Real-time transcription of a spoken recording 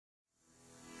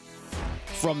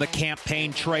From the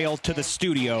campaign trail to the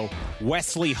studio,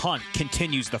 Wesley Hunt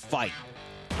continues the fight.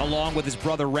 Along with his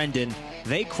brother Rendon,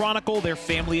 they chronicle their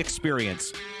family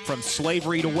experience from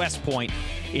slavery to West Point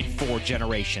in 4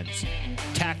 generations.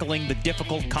 Tackling the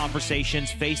difficult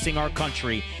conversations facing our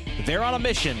country, they're on a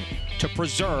mission to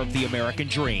preserve the American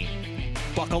dream.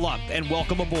 Buckle up and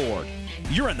welcome aboard.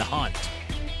 You're in the hunt.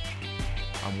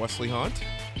 I'm Wesley Hunt.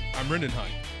 I'm Rendon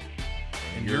Hunt.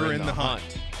 And you're in the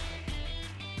hunt.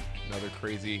 Another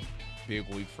crazy big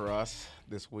week for us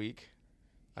this week.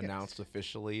 Yes. Announced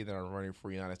officially that I'm running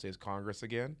for United States Congress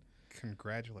again.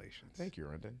 Congratulations. Tink you,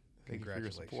 Rendon. Thank you for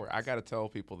your support. I got to tell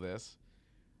people this.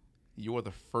 You were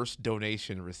the first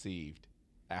donation received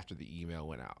after the email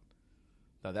went out.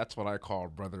 Now, that's what I call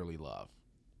brotherly love.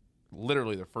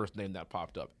 Literally the first name that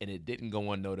popped up, and it didn't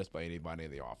go unnoticed by anybody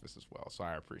in the office as well. So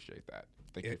I appreciate that.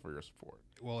 Thank you for your support.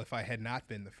 Well, if I had not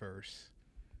been the first,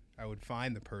 I would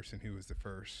find the person who was the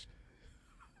first.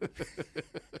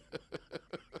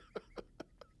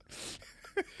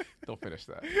 Don't finish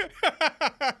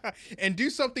that. And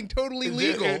do something totally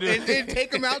legal and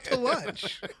take them out to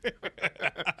lunch.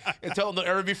 And tell them to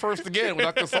ever be first again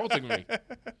without consulting me.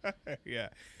 Yeah.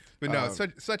 But no,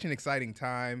 such an exciting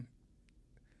time.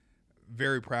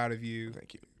 Very proud of you.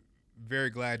 Thank you.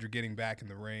 Very glad you're getting back in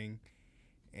the ring.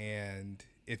 And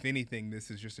if anything,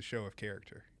 this is just a show of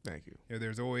character. Thank you. You know,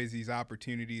 there's always these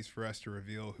opportunities for us to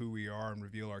reveal who we are and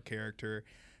reveal our character.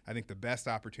 I think the best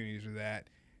opportunities are that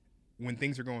when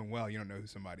things are going well, you don't know who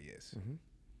somebody is. Mm-hmm.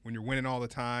 When you're winning all the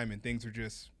time and things are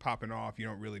just popping off, you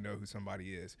don't really know who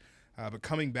somebody is. But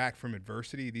coming back from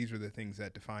adversity, these are the things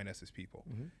that define us as people.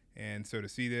 Mm-hmm. And so to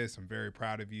see this, I'm very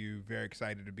proud of you, very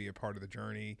excited to be a part of the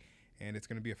journey, and it's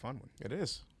going to be a fun one. It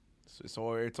is. It's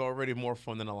already more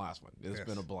fun than the last one. It's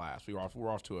been a blast. We're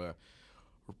off to a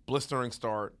blistering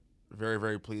start. Very,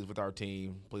 very pleased with our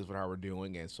team, pleased with how we're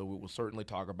doing. And so we will certainly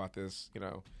talk about this,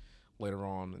 later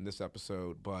on in this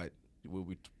episode, but we'll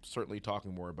be certainly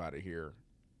talking more about it here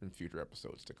in future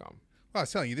episodes to come. Well, I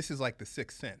was telling you, this is like The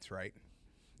Sixth Sense, right?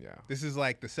 Yeah. This is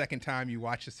like the second time you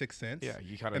watch The Sixth Sense. Yeah,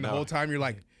 you kind of know. And the whole time you're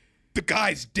like, the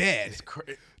guy's dead.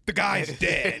 The guy's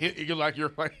dead. You're like,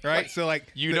 right. So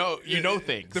like, you know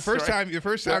things. The first time you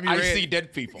ran, I see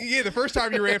dead people. Yeah, the first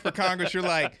time you ran for Congress, you're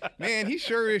like, man, he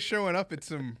sure is showing up at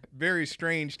some very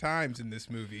strange times in this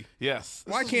movie. Yes.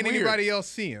 Why can't anybody else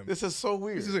see him? This is so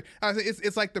weird.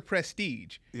 It's like The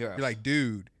Prestige. Yeah. You're like,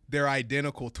 dude, they're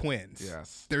identical twins.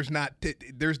 Yes. There's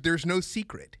no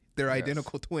secret. They're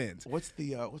identical twins. What's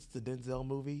the Denzel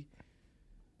movie?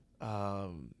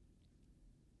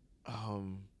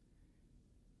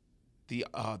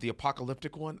 The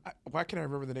apocalyptic one. Why can't I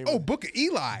remember the name? Oh, Book of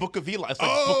Eli. Book of Eli. It's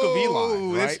like Book of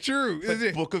Eli. Right? It's true. It's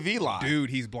like Book of Eli. Dude,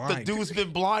 he's blind. The dude's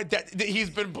been blind. He's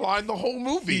been blind the whole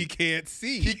movie. He can't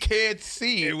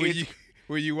see. And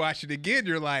when you watch it again,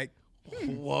 you're like,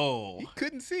 whoa. He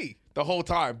couldn't see the whole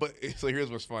time. But so here's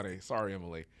what's funny. Sorry,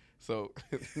 Emily. So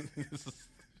this is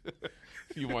a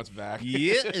few months back.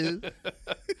 Yeah.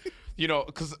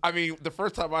 Because the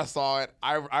first time I saw it,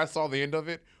 I saw the end of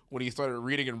it. When he started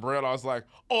reading in Braille, I was like,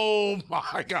 oh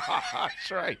my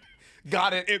gosh, right.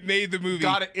 Got it. It made the movie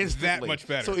instantly. That much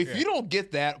better. So if you don't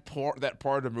get that part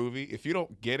of the movie, if you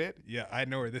don't get it, yeah, I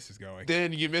know where this is going.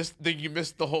 Then you miss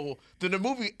the whole. Then the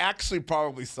movie actually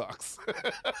probably sucks.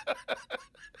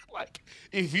 Like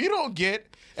if you don't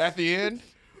get at the end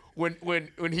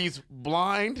when he's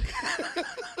blind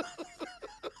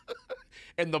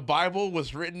and the Bible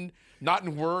was written not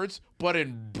in words but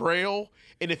in Braille.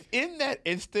 And if in that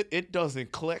instant it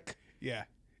doesn't click, yeah,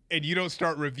 and you don't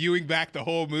start reviewing back the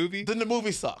whole movie, then the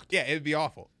movie sucked. Yeah, it'd be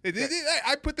awful.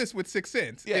 I put this with Sixth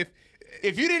Sense. Yeah.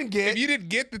 If you didn't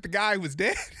get that the guy was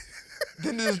dead,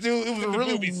 then this dude, it was a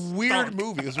really weird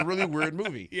movie. It was a really weird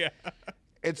movie. Yeah.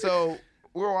 And so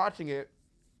we were watching it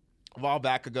a while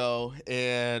back ago,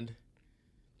 and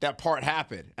that part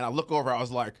happened, and I look over, I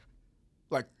was like,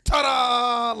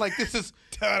 ta-da! Like this is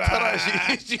ta-da!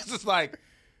 She's just like,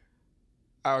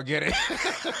 I'll get it.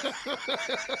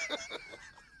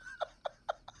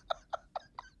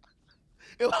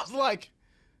 It was like,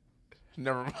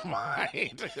 never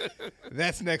mind.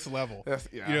 That's next level.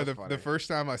 The first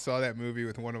time I saw that movie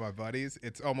with one of my buddies,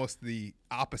 it's almost the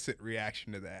opposite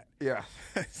reaction to that. Yeah.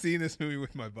 Seeing this movie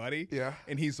with my buddy. Yeah.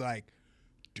 And he's like,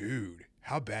 dude,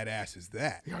 how badass is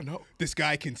that? Yeah, I know. This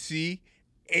guy can see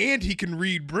and he can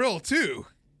read Braille too.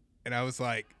 And I was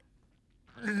like,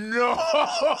 no.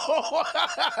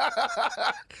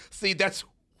 See, that's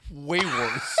way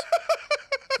worse.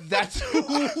 That's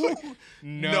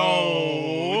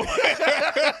no.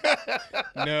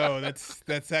 No,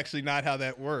 that's actually not how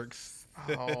that works.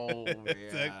 Oh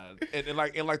man! and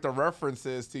like the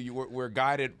references to you, we're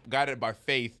guided by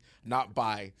faith, not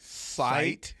by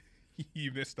sight.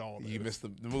 You missed all of this. You missed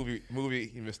the movie.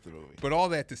 You missed the movie. But all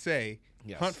that to say,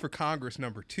 Yes. Hunt for Congress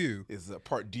 #2 Is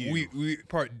part D. We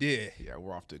part D. Yeah,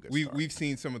 we're off to a good start. We've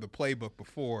seen some of the playbook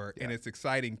before, and it's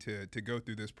exciting to go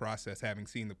through this process having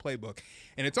seen the playbook.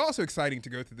 And it's also exciting to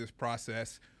go through this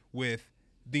process with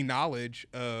the knowledge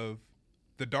of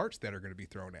the darts that are going to be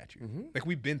thrown at you. Mm-hmm. Like,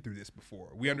 we've been through this before.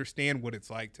 We understand what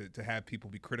it's like to have people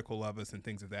be critical of us and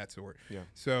things of that sort. Yeah.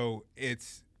 So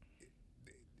it's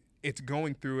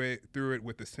going through it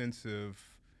with a sense of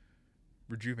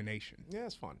rejuvenation. Yeah,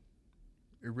 it's fun.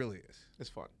 It really is. It's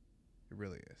fun. It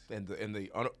really is. And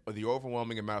the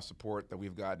overwhelming amount of support that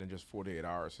we've gotten in just 48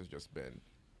 hours has just been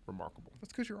remarkable.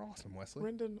 That's because you're awesome, Wesley.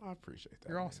 Brendan, I appreciate that.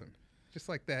 You're man. awesome. Just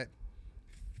like that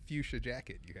fuchsia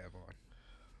jacket you have on.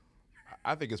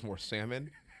 I think it's more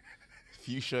salmon.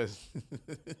 Fuchsia is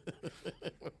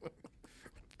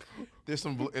there's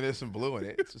some blue in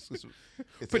it.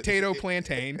 It's Potato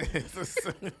plantain.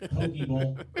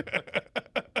 Pokeball.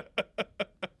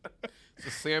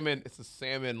 It's a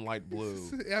salmon light blue.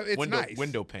 It's nice.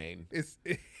 Window pane.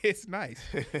 It's nice.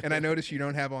 And I noticed you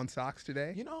don't have on socks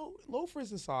today. You know,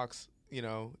 loafers and socks. You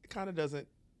know, it kind of doesn't.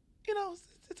 You know,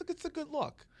 it's a good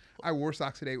look. I wore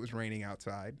socks today. It was raining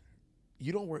outside.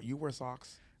 You wear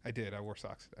socks, I did. I wore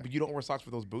socks today. but you don't wear socks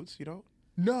with those boots. You don't.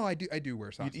 No, I do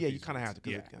wear socks. You kinda have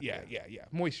to. Yeah.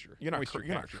 Moisture. You're not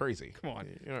Moisture crazy. Come on.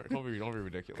 Don't be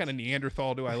ridiculous. What kind of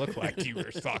Neanderthal do I look like? Do you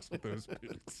wear socks with those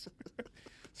boots?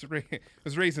 I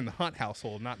was raised in the Hunt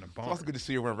household, not in a barn. It's also good to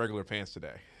see you wearing regular pants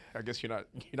today. I guess you're not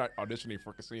auditioning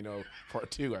for Casino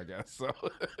Part 2, I guess. So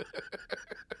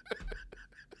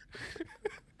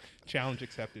Challenge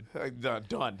accepted.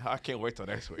 done. I can't wait till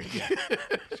next week.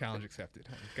 Challenge accepted.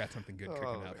 I've got something good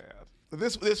cooking up. Man.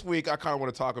 This week, I kind of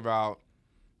want to talk about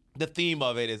the theme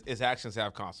of it is actions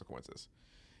have consequences.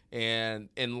 And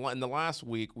in the last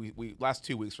week, we last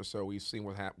 2 weeks or so, we've seen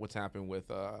what's happened with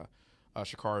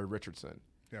Sha'Carri Richardson,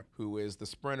 who is the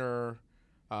sprinter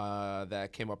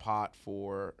that came up hot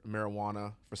for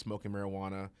smoking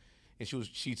marijuana. And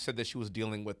she said that she was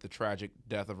dealing with the tragic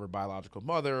death of her biological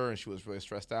mother, and she was really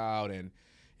stressed out, and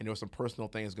there were some personal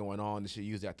things going on, and she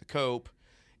used that to cope.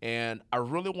 And I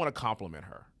really want to compliment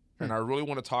her, and I really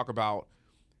want to talk about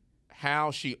how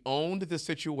she owned the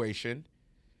situation.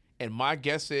 And my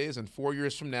guess is, in 4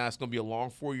 years from now, it's going to be a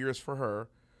long 4 years for her.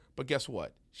 But guess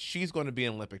what? She's going to be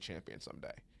an Olympic champion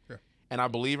someday. Yeah. And I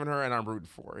believe in her, and I'm rooting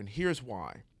for her. And here's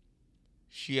why.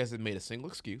 She hasn't made a single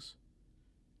excuse.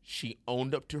 She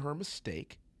owned up to her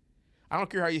mistake. I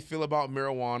don't care how you feel about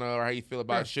marijuana or how you feel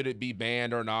about should it be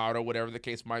banned or not or whatever the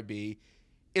case might be.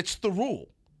 It's the rule.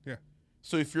 Yeah.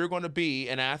 So if you're going to be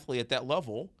an athlete at that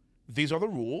level, these are the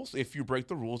rules. If you break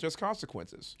the rules, there's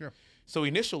consequences. Yeah. So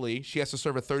initially, she has to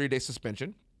serve a 30-day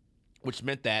suspension, which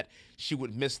meant that she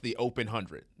would miss the open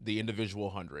 100, the individual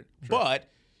 100. Sure. But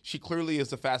she clearly is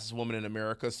the fastest woman in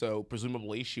America, so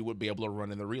presumably she would be able to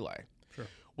run in the relay. Sure.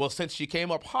 Well, since she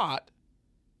came up hot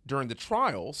during the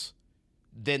trials,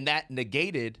 then that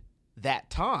negated that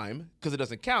time because it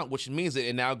doesn't count, which means that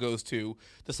it now goes to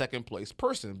the second place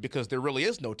person because there really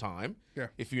is no time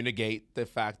if you negate the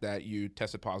fact that you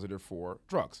tested positive for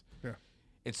drugs. Yeah.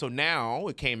 And so now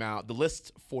it came out, the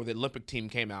list for the Olympic team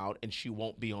came out, and she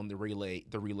won't be on the relay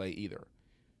either.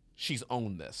 She's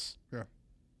owned this. Yeah.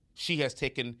 She has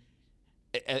taken,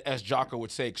 as Jocko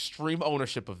would say, extreme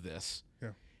ownership of this. Yeah.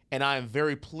 And I am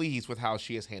very pleased with how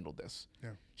she has handled this.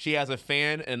 Yeah. She has a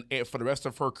fan and for the rest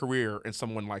of her career in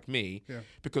someone like me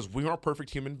because we aren't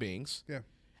perfect human beings. Yeah.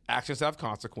 Actions have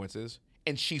consequences,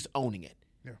 and she's owning it.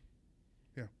 Yeah.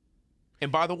 Yeah.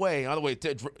 And by the way,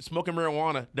 smoking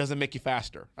marijuana doesn't make you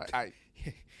faster.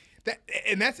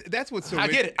 That's what's so. I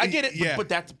get it. Yeah. But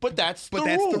that's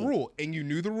the rule, and you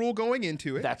knew the rule going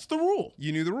into it. That's the rule.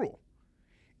 You knew the rule,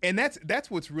 and that's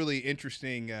what's really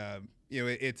interesting.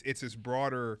 It's this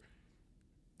broader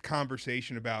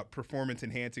conversation about performance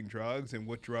enhancing drugs and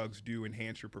what drugs do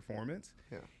enhance your performance.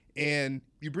 Yeah. And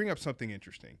you bring up something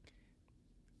interesting.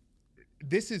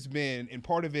 This has been, and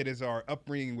part of it is our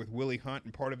upbringing with Willie Hunt,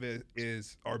 and part of it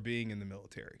is our being in the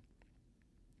military.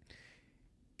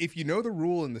 If you know the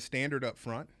rule and the standard up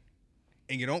front,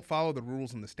 and you don't follow the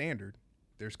rules and the standard,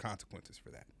 there's consequences for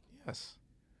that. Yes.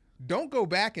 Don't go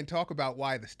back and talk about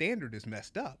why the standard is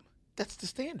messed up. That's the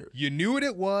standard. You knew what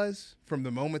it was from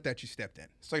the moment that you stepped in.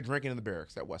 It's like drinking in the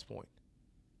barracks at West Point.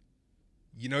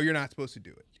 You know you're not supposed to do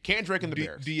it. You can't drink in the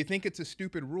barracks. Do you think it's a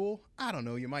stupid rule? I don't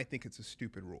know. You might think it's a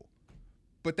stupid rule.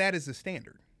 But that is the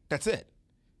standard. That's it.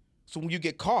 So when you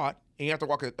get caught and you have to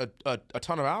walk a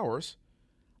ton of hours,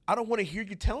 I don't want to hear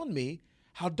you telling me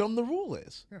how dumb the rule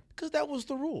is. Yeah. Because that was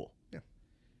the rule. Yeah.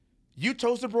 You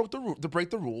chose to break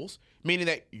the rules, meaning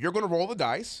that you're going to roll the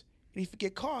dice, and if you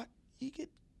get caught, you get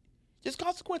just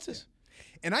consequences.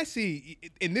 And I see,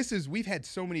 and we've had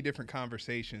so many different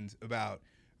conversations about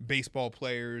baseball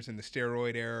players and the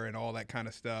steroid era and all that kind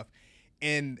of stuff.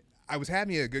 And I was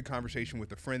having a good conversation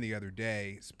with a friend the other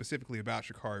day, specifically about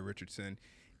Sha'Carri Richardson.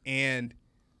 And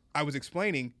I was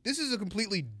explaining, this is a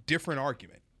completely different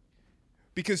argument.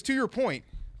 Because to your point,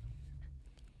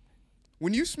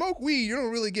 when you smoke weed, you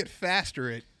don't really get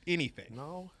faster at anything.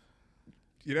 No.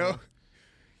 You know?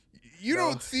 You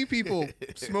don't see people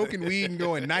smoking weed and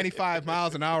going 95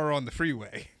 miles an hour on the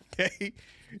freeway. Okay?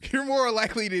 You're more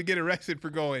likely to get arrested for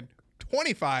going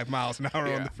 25 miles an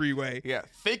hour on the freeway. Yeah,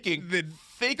 thinking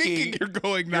you're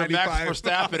going 95 you're Max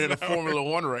Verstappen in a Formula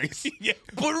One race. Yeah.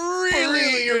 But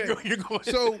really, you're going.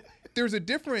 So there's a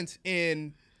difference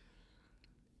in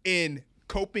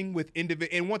coping with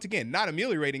and once again, not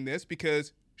ameliorating this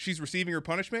because she's receiving her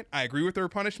punishment. I agree with her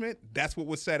punishment. That's what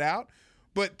was set out.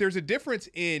 But there's a difference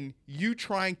in you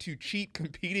trying to cheat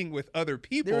competing with other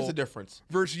people. There's a difference.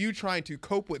 Versus you trying to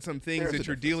cope with some things that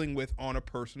you're dealing with on a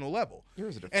personal level.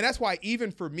 There's a difference. And that's why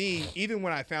even for me, even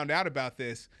when I found out about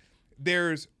this,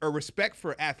 there's a respect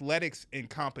for athletics and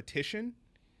competition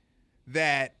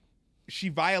that she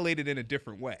violated in a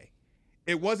different way.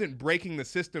 It wasn't breaking the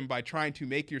system by trying to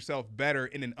make yourself better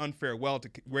in an unfair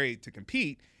way to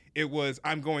compete. It was,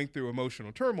 I'm going through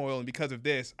emotional turmoil, and because of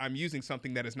this, I'm using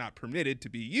something that is not permitted to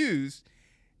be used,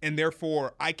 and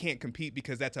therefore I can't compete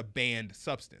because that's a banned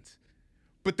substance.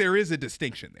 But there is a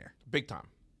distinction there. Big time.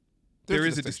 There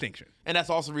is a distinction. And that's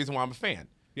also the reason why I'm a fan.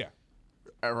 Yeah.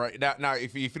 All right. Now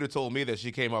if you'd have told me that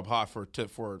she came up hot for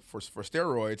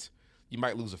steroids, you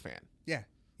might lose a fan. Yeah.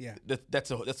 Yeah. That's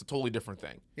a totally different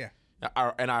thing. Yeah.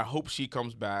 And I hope she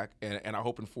comes back, and I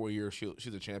hope in 4 years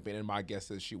she's a champion. And my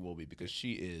guess is she will be because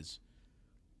she is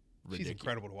ridiculous. She's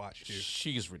incredible to watch, too.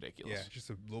 She's ridiculous. Yeah, just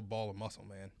a little ball of muscle,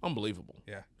 man. Unbelievable.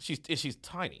 Yeah. She's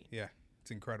tiny. Yeah, it's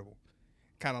incredible.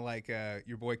 Kind of like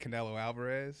your boy Canelo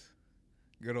Alvarez.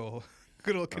 Good old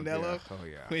Canelo. Oh,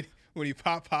 yeah. When you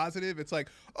pop positive, it's like,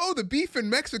 oh, the beef in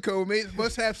Mexico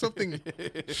must have something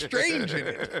strange in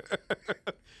it.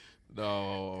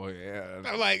 No, yeah.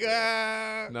 I'm like,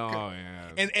 No,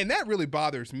 yeah. And that really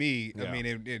bothers me. Yeah. I mean,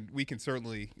 and we can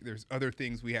certainly, there's other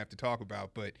things we have to talk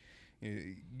about, but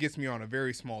it gets me on a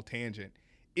very small tangent.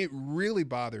 It really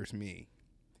bothers me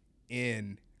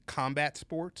in combat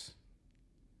sports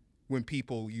when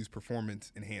people use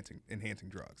performance enhancing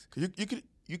drugs.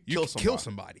 You kill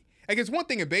somebody. Like, it's one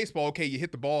thing in baseball, okay, you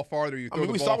hit the ball farther, you throw the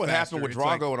ball faster. We saw what happened with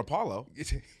Drago and Apollo.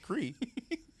 Creed.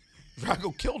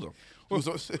 Drago killed him. Was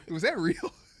that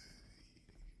real?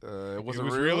 It was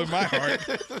real in my heart.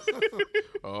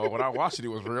 Oh, when I watched it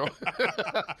was real.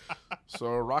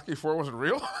 So Rocky IV wasn't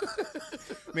real?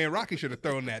 Man, Rocky should have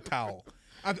thrown that towel.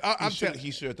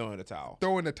 He should have thrown the towel.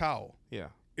 Throwing the towel. Yeah.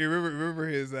 You remember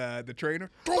his the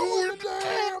trainer? Throw the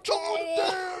damn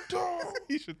towel.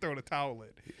 He should throw the towel in.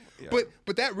 Yeah.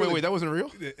 But that really wait, that wasn't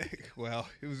real? Well,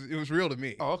 it was real to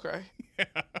me. Oh, okay.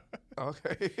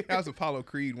 Okay. That was Apollo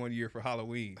Creed one year for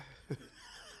Halloween.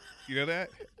 You know that?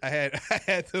 I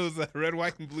had those red,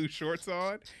 white, and blue shorts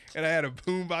on, and I had a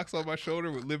boombox on my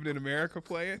shoulder with "Living in America"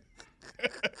 playing.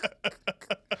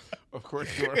 Of course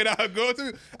you are. And I would go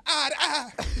through eye to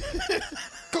eye,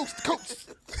 coast to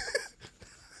coast.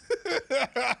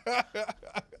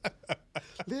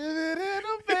 Living in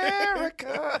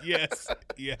America. Yes.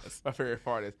 My favorite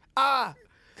part is I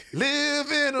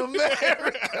live in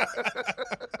America.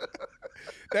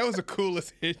 That was the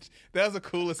coolest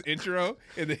intro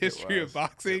in the history of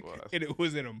boxing, and it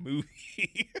was in a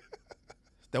movie.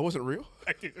 That wasn't real?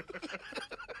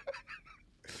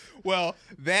 Well,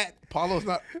 Apollo's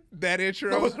not that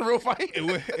intro. That wasn't a real fight.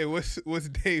 It was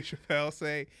Dave Chappelle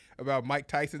say about Mike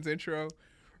Tyson's intro.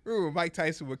 Remember, Mike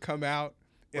Tyson would come out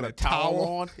in a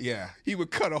towel on. Yeah, he would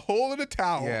cut a hole in the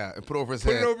towel. Yeah, and put it over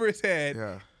his head.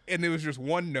 Yeah, and there was just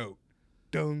one note,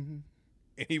 dung,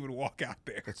 and he would walk out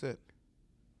there. That's it.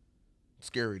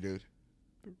 Scary, dude.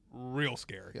 Real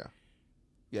scary.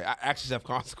 Yeah, actions have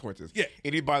consequences. Yeah.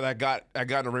 Anybody that got in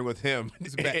the ring with him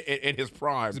in his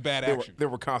prime, it's a bad action. There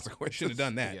were consequences. Should have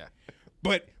done that. Yeah.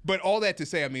 But all that to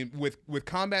say, I mean, with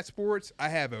combat sports, I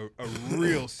have a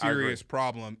real serious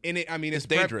problem. And it's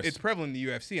dangerous. It's prevalent in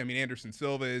the UFC. I mean, Anderson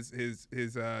Silva is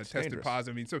tested dangerous.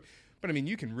 positive. I mean, but I mean,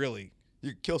 you can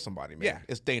kill somebody, man. Yeah.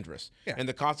 It's dangerous. Yeah. And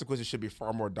the consequences should be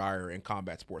far more dire in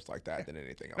combat sports like that than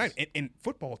anything else. Right. And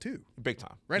football too. Big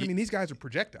time. Right? I mean, these guys are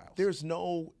projectiles. There's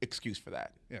no excuse for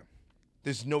that. Yeah.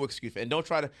 There's no excuse. And don't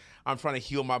try to. I'm trying to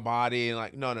heal my body and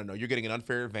like no. You're getting an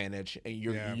unfair advantage, and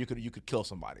you could kill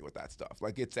somebody with that stuff.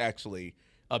 Like it's actually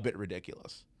a bit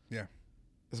ridiculous. Yeah,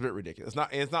 it's a bit ridiculous.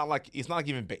 It's not like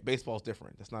even baseball's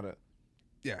different. It's not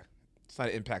an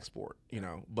impact sport,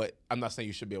 But I'm not saying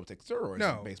you should be able to take steroids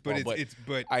in baseball.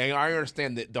 But I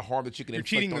understand that the harm that you can inflict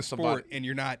cheating on the somebody. sport, and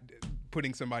you're not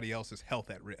putting somebody else's health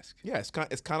at risk. Yeah, it's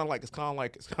kind of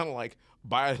like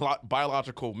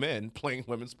biological men playing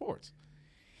women's sports.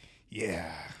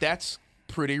 Yeah, that's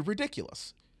pretty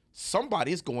ridiculous.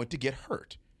 Somebody is going to get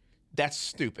hurt. That's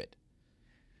stupid.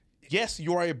 Yes,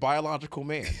 you are a biological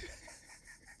man.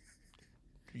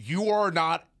 You are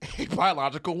not a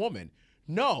biological woman.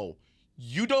 No,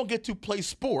 you don't get to play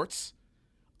sports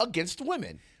against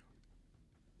women.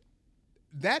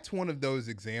 That's one of those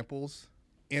examples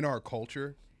in our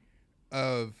culture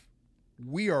of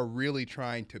we are really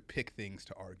trying to pick things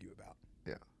to argue about.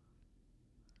 Yeah.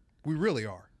 We really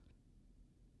are.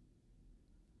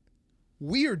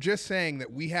 We are just saying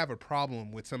that we have a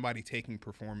problem with somebody taking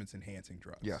performance-enhancing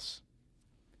drugs. Yes.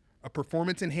 A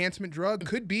performance enhancement drug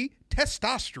could be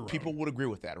testosterone. People would agree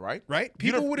with that, right? Right?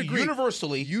 People would agree.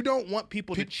 Universally. You don't want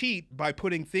people to cheat by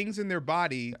putting things in their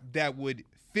body that would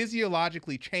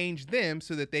physiologically change them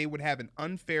so that they would have an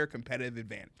unfair competitive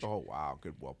advantage. Oh, wow.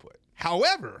 Good. Well put.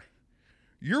 However,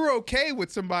 you're okay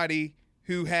with somebody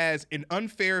who has an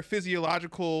unfair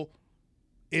physiological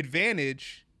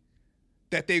advantage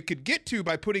that they could get to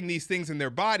by putting these things in their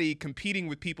body, competing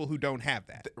with people who don't have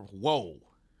that. Whoa.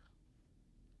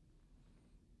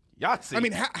 Yahtzee. I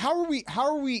mean,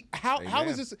 how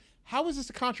is this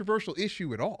a controversial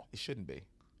issue at all? It shouldn't be.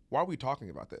 Why are we talking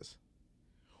about this?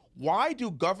 Why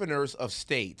do governors of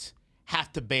states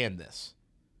have to ban this?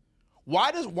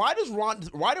 Why does Ron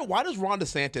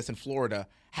DeSantis in Florida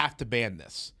have to ban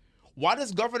this? Why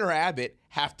does Governor Abbott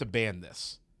have to ban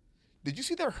this? Did you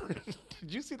see their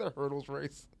hurdles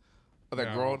race of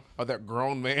that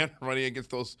grown man running against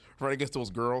those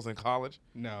girls in college?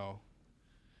 No.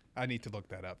 I need to look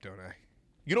that up, don't I?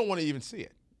 You don't want to even see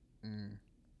it.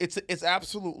 It's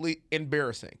absolutely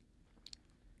embarrassing.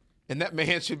 And that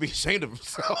man should be ashamed of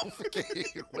himself.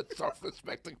 What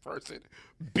self-respecting person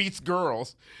beats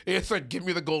girls? It's like, give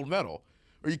me the gold medal.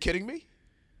 Are you kidding me?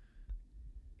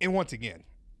 And once again,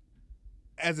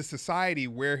 as a society,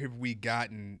 where have we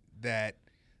gotten that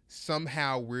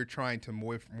somehow we're trying to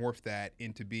morph that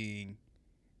into being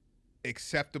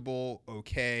acceptable,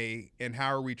 okay, and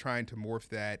how are we trying to morph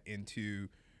that into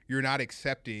you're not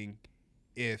accepting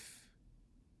if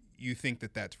you think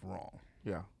that that's wrong?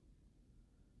 Yeah.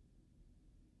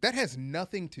 That has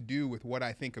nothing to do with what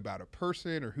I think about a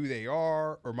person or who they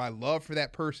are or my love for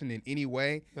that person in any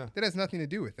way. Yeah. That has nothing to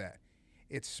do with that.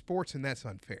 It's sports, and that's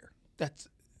unfair. That's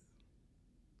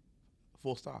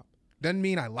full stop. Doesn't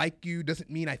mean I like you. Doesn't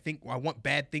mean I want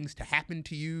bad things to happen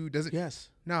to you. Doesn't.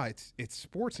 Yes. No, it's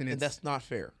sports, and that's not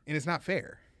fair. And it's not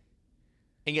fair.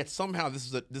 And yet somehow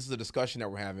this is a discussion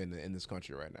that we're having in this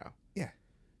country right now. Yeah.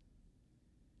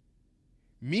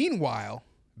 Meanwhile,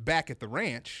 back at the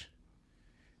ranch,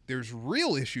 there's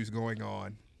real issues going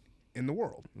on in the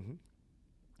world. Mm-hmm.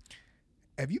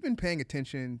 Have you been paying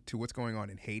attention to what's going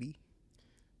on in Haiti?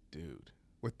 Dude.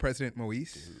 With President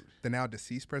Moïse, the now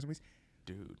deceased President Moïse?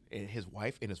 Dude, and his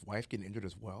wife getting injured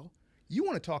as well. You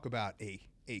want to talk about a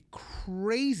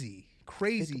crazy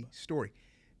story.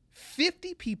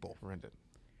 50 people. Brendan.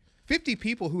 50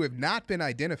 people who have not been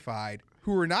identified,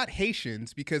 who are not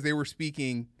Haitians because they were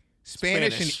speaking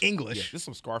Spanish and English. Yeah, this is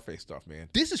some Scarface stuff, man.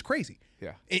 This is crazy.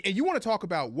 Yeah. And you want to talk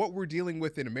about what we're dealing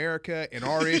with in America and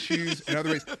our issues and other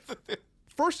ways.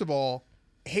 First of all,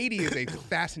 Haiti is a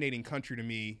fascinating country to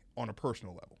me on a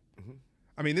personal level. Mm-hmm.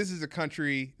 I mean, this is a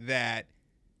country that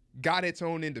got its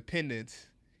own independence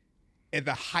at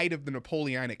the height of the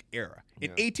Napoleonic era.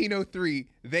 In 1803,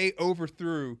 they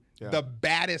overthrew the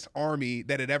baddest army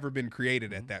that had ever been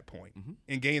created at that point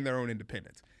and gained their own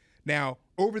independence. Now,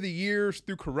 over the years,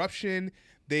 through corruption,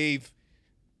 they've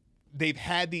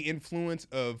had the influence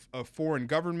of foreign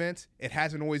governments. It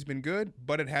hasn't always been good,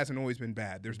 but it hasn't always been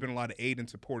bad. There's been a lot of aid and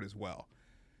support as well.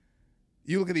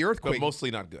 You look at the earthquake. But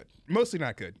mostly not good. Mostly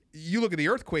not good. You look at the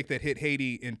earthquake that hit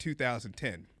Haiti in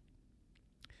 2010.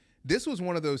 This was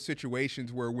one of those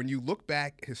situations where when you look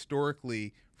back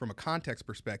historically from a context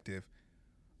perspective,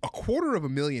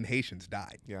 250,000 Haitians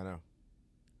died. Yeah, I know.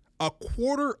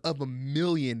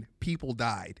 250,000 people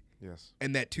died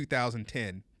in that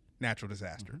 2010 natural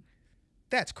disaster. Mm-hmm.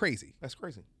 That's crazy. That's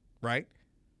crazy. Right?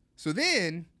 So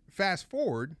then, fast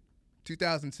forward,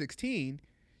 2016,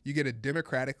 you get a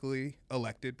democratically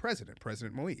elected president,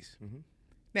 President Moïse. Mm-hmm.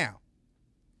 Now,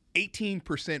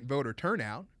 18% voter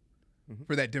turnout,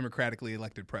 for that democratically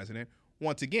elected president.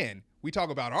 Once again, we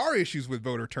talk about our issues with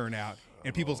voter turnout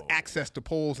and people's access to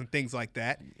polls and things like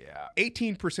that. Yeah.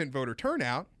 18% voter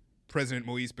turnout, President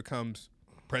Moise becomes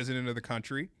president of the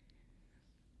country.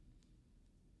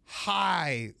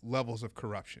 High levels of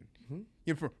corruption.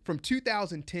 You know, from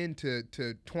 2010 to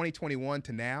 2021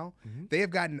 to now, they have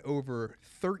gotten over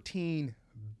 $13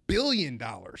 billion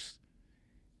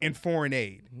in foreign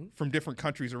aid from different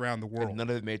countries around the world. And none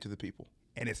of it made to the people.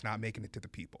 And it's not making it to the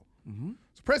people.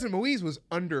 So President Moise was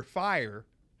under fire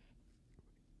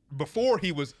before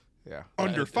he was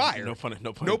under fire. No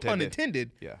pun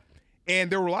intended. Yeah.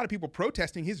 And there were a lot of people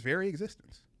protesting his very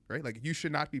existence, right? Like, you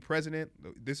should not be president.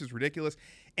 This is ridiculous.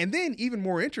 And then, even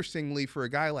more interestingly, for a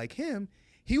guy like him,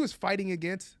 he was fighting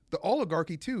against the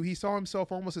oligarchy too. He saw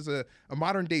himself almost as a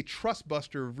modern day trust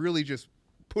buster, really just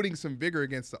putting some vigor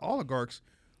against the oligarchs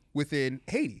within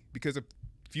Haiti, because a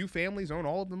few families own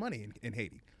all of the money in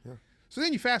Haiti. Yeah. So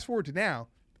then you fast forward to now,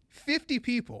 50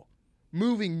 people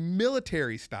moving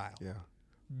military style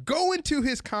go into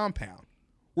his compound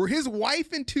where his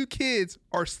wife and 2 kids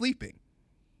are sleeping.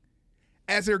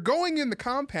 As they're going in the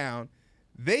compound,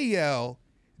 they yell,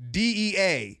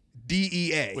 DEA,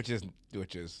 DEA. Which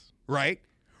is right?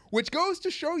 Which goes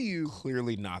to show you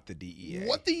clearly not the DEA.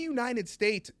 What the United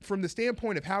States, from the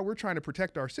standpoint of how we're trying to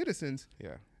protect our citizens,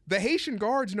 Yeah. the Haitian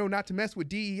guards know not to mess with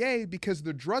DEA because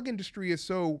the drug industry is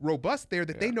so robust there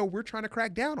that they know we're trying to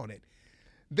crack down on it.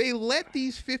 They let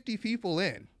these 50 people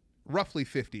in, roughly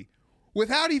 50,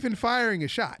 without even firing a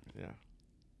shot. Yeah.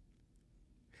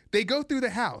 They go through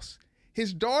the house.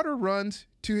 His daughter runs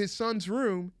to his son's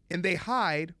room, and they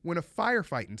hide when a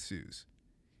firefight ensues.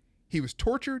 He was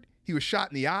tortured. He was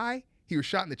shot in the eye. He was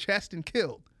shot in the chest and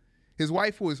killed. His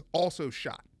wife was also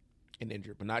shot. And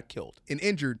injured, but not killed. And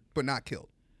injured, but not killed.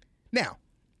 Now,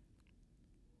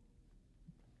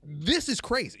 this is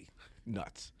crazy.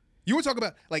 Nuts. You want to talk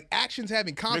about, like, actions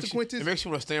having consequences? It makes you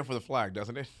want to stand for the flag,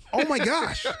 doesn't it? Oh, my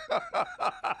gosh.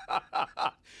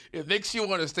 It makes you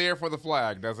want to stand for the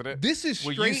flag, doesn't it? This is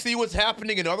straight. When you see what's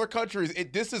happening in other countries,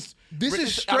 this is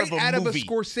straight out of a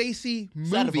Scorsese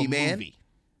movie, man.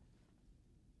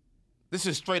 This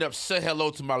is straight up say hello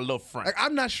to my little friend. Like,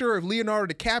 I'm not sure if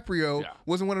Leonardo DiCaprio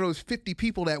wasn't one of those 50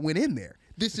 people that went in there.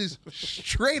 This is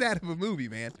straight out of a movie,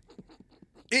 man.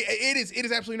 It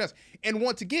is absolutely nuts. And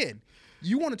once again,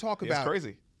 you want to talk about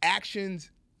crazy. actions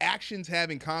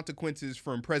having consequences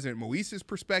from President Moise's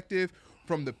perspective,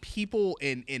 from the people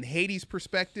in Haiti's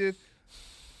perspective.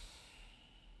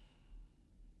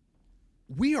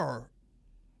 We are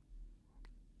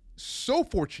so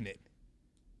fortunate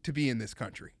to be in this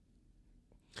country.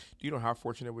 Do you know how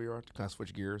fortunate we are? To kind of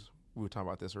switch gears, we were talking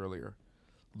about this earlier.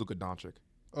 Luka Doncic.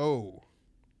 Oh.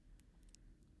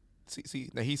 See,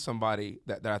 now he's somebody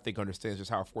that I think understands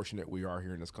just how fortunate we are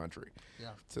here in this country. Yeah.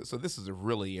 So this is a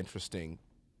really interesting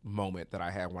moment that I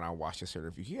had when I watched this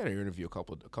interview. He had an interview a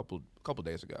couple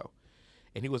days ago,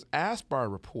 and he was asked by a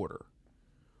reporter,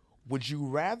 "Would you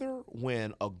rather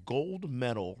win a gold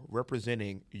medal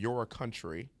representing your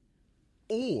country,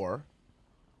 or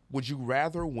would you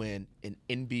rather win an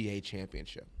NBA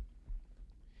championship?"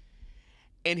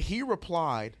 And he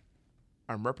replied,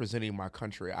 "I'm representing my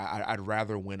country. I'd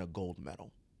rather win a gold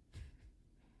medal."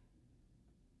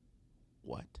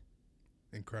 What?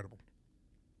 Incredible.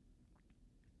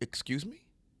 Excuse me?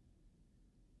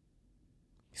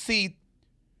 See,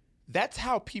 that's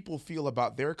how people feel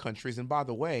about their countries. And by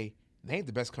the way, they ain't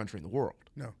the best country in the world.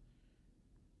 No.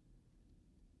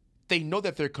 They know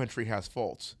that their country has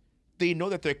faults. They know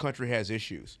that their country has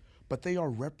issues. But they are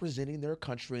representing their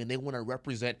country, and they want to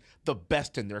represent the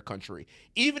best in their country,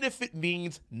 even if it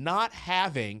means not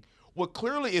having what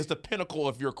clearly is the pinnacle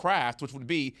of your craft, which would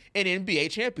be an NBA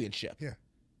championship. Yeah.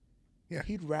 Yeah.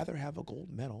 He'd rather have a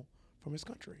gold medal from his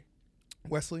country.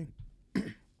 Wesley,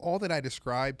 all that I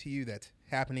described to you that's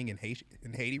happening in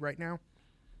Haiti right now,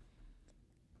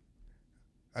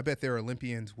 I bet their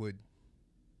Olympians would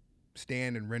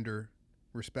stand and render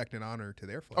respect and honor to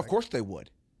their flag. Of course they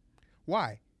would.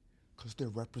 Why? Because they're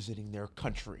representing their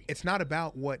country. It's not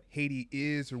about what Haiti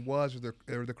is or was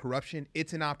or the corruption.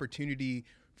 It's an opportunity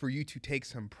for you to take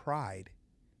some pride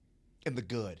in the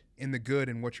good. In the good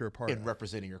and what you're a part of. In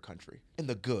representing your country. In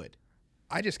the good.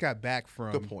 I just got back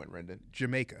from good point, Rendon.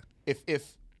 Jamaica. If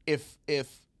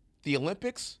the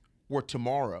Olympics were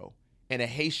tomorrow and a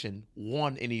Haitian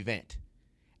won an event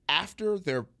after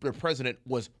their president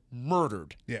was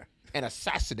murdered and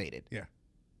assassinated,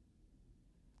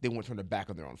 they won't turn their back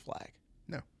on their own flag.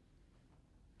 No.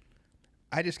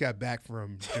 I just got back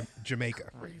from Jamaica.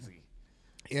 Crazy.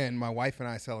 And my wife and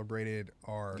I celebrated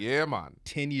our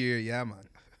 10-year,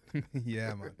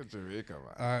 Yeah, man. Jamaica,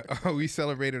 man. We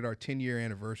celebrated our 10-year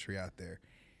anniversary out there,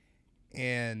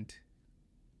 and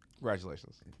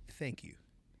Congratulations. thank you.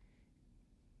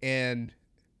 And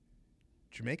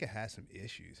Jamaica has some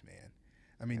issues, man.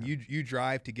 I mean, you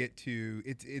drive to get to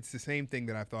it's the same thing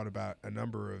that I've thought about a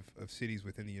number of cities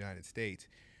within the United States.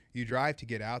 You drive to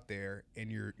get out there,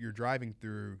 and you're driving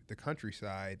through the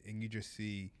countryside, and you just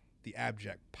see the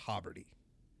abject poverty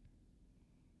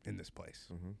in this place,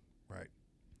 right?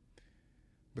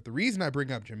 But the reason I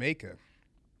bring up Jamaica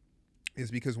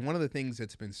is because one of the things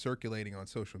that's been circulating on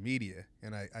social media,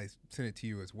 and I sent it to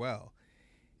you as well,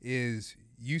 is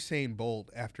Usain Bolt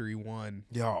after he won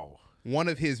one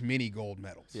of his many gold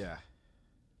medals. Yeah.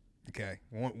 Okay,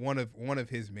 one of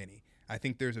his many. I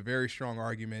think there's a very strong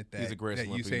argument that he's the greatest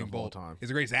Olympian of all time. Is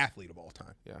the greatest athlete of all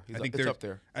time. Yeah, I think it's up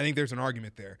there. I think there's an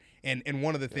argument there. And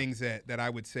one of the things that I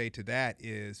would say to that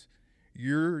is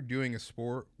you're doing a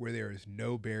sport where there is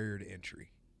no barrier to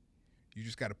entry. You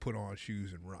just got to put on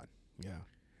shoes and run. Yeah.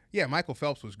 Yeah, Michael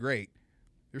Phelps was great.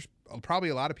 There's probably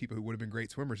a lot of people who would have been great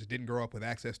swimmers that didn't grow up with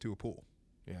access to a pool.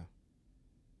 Yeah.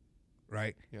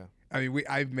 Right? Yeah. I mean,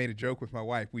 I've made a joke with my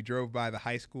wife. We drove by the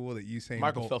high school that Usain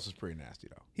Michael Bolt. Phelps is pretty nasty,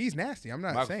 though. He's nasty. I'm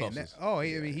not Michael saying Phelps that. is-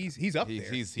 I mean, he's up there.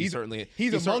 He's certainly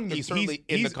he's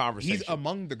in the conversation. He's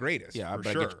among the greatest. Yeah, for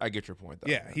but sure. I get your point,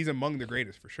 though. Yeah, he's among the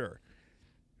greatest for sure.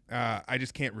 I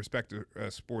just can't respect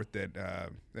a sport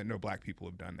that no black people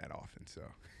have done that often. So,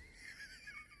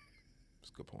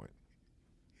 That's a good point.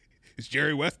 is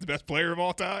Jerry West the best player of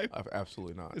all time?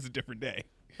 Absolutely not. It's a different day.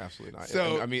 Absolutely not.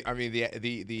 So- I mean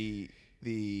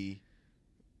the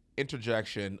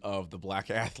interjection of the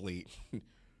black athlete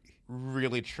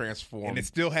really transformed. And it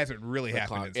still hasn't really the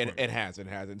happened. climb. It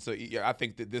hasn't. So yeah, I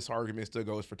think that this argument still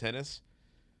goes for tennis,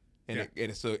 and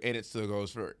it still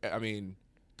goes for. I mean,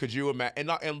 could you imagine?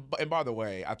 And by the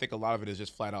way, I think a lot of it is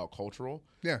just flat out cultural.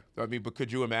 Yeah. I mean, but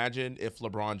could you imagine if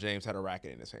LeBron James had a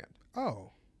racket in his hand? Oh.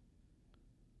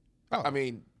 I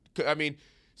mean.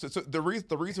 So the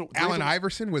reason Allen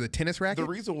Iverson with a tennis racket. The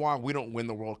reason why we don't win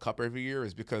the World Cup every year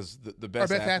is because the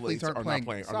best athletes are not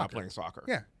playing soccer.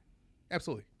 Yeah,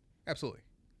 absolutely.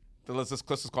 So let's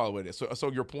just call it what it is.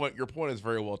 So your point is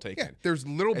very well taken. Yeah, there's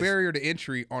little barrier to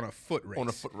entry on a foot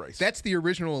race. That's the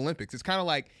original Olympics. It's kind of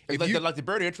like like the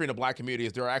barrier to entry in the black community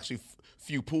is there are actually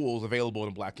few pools available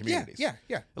in black communities. Yeah.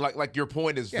 Like your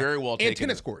point is very well taken. And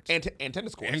tennis courts. And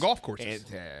tennis courts. And golf courses.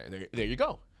 And there you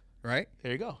go. Right?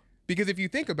 There you go. Because if you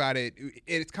think about it,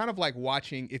 it's kind of like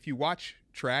if you watch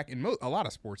track, in a lot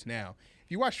of sports now,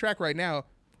 if you watch track right now,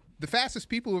 the fastest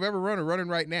people who've ever run are running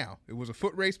right now. It was a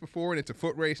foot race before, and it's a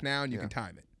foot race now, and you can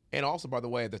time it. And also, by the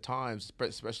way, the times,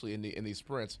 especially in these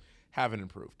sprints, haven't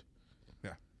improved.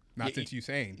 Yeah, not since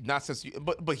Usain. Not since,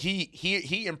 but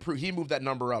he improved. He moved that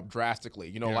number up drastically.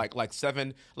 You know, like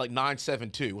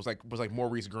 9.72 was like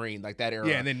Maurice Green, like that era.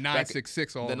 Yeah, and then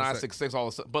 9.66 all. The 9.66 all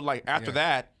of a sudden. But like after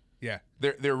that. Yeah.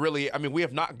 They're really, I mean, we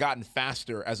have not gotten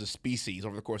faster as a species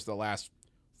over the course of the last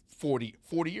 40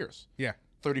 years. Yeah.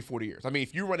 30, 40 years. I mean,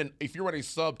 if you're running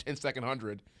sub 10-second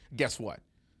 100, guess what?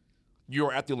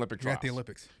 You're at the Olympic trials. You're at the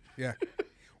Olympics. Yeah.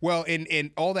 Well, and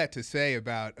all that to say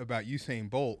about Usain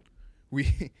Bolt,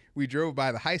 we drove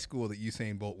by the high school that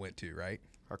Usain Bolt went to, right?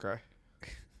 Okay.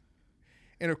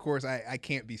 And of course, I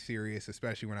can't be serious,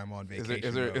 especially when I'm on vacation.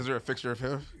 Is there a picture of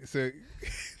him?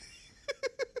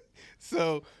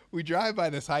 So we drive by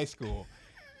this high school,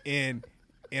 and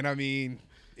I mean,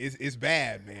 it's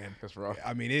bad, man. That's rough.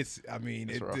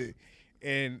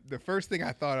 And the first thing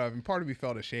I thought of, and part of me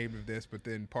felt ashamed of this, but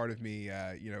then part of me,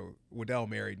 Waddell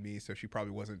married me, so she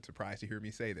probably wasn't surprised to hear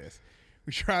me say this.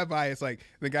 We drive by, it's like,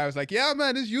 the guy was like, yeah,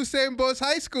 man, this is Usain Bolt's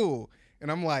high school. And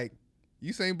I'm like,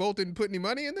 Usain Bolt didn't put any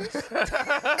money in this? You didn't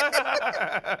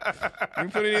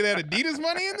put any of that Adidas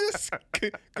money in this?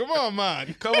 Come on,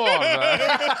 man. Come on, man.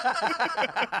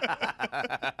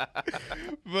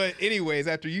 But anyways,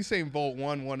 after Usain Bolt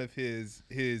won one of his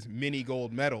mini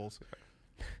gold medals,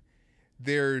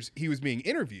 he was being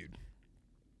interviewed.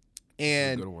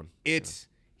 And Good one.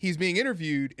 He's being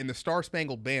interviewed and the Star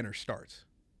Spangled Banner starts.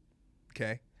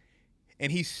 Okay?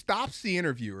 And he stops the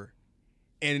interviewer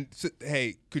and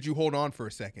hey, could you hold on for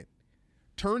a second?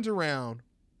 Turns around,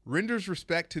 renders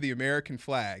respect to the American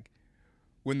flag.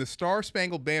 When the Star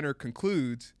Spangled Banner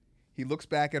concludes, he looks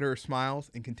back at her, smiles,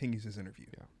 and continues his interview.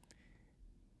 Yeah.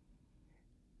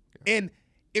 And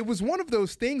it was one of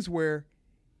those things where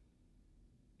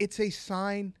it's a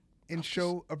sign and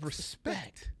show of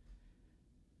respect.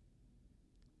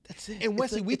 That's it. And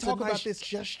Wesley, we talk about this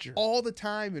gesture all the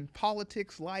time in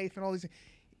politics, life, and all these things.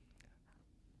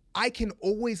 I can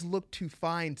always look to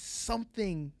find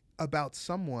something about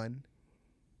someone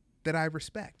that I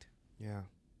respect. Yeah.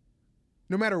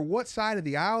 no matter what side of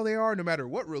the aisle they are, no matter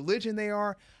what religion they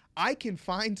are, I can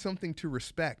find something to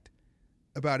respect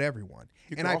about everyone.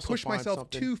 And I push myself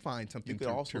to find something to respect. You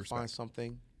could also find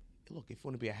something, look, if you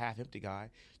want to be a half-empty guy,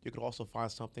 you could also find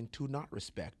something to not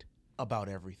respect about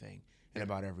everything and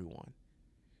about everyone.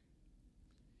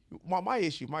 My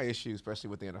issue, especially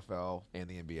with the NFL and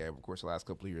the NBA, of course, the last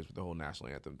couple of years with the whole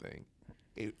national anthem thing,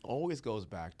 it always goes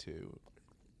back to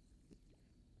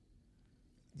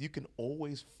you can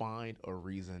always find a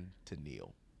reason to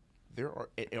kneel, or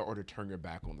to turn your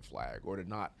back on the flag, or to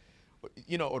not,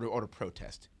 or to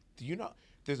protest. Do you know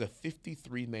there's a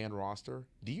 53-man roster?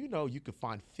 Do you know you could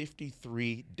find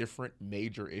 53 different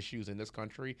major issues in this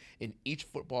country, and each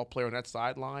football player on that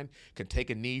sideline can take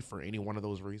a knee for any one of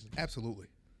those reasons? Absolutely.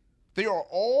 They are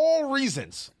all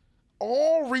reasons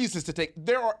to take.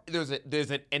 There's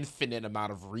an infinite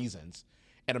amount of reasons,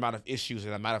 an amount of issues,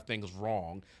 and an amount of things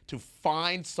wrong to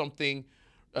find something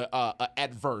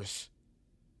adverse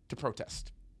to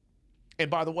protest.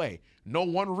 And by the way, no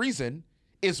one reason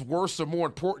is worse or more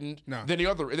important than the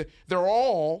other. They're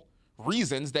all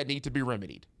reasons that need to be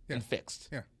remedied and fixed.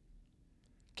 Yeah.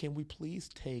 Can we please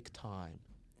take time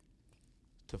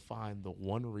to find the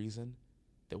one reason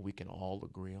that we can all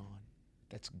agree on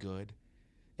that's good,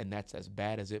 and that's as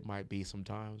bad as it might be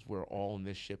sometimes? We're all in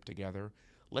this ship together.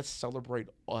 Let's celebrate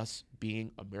us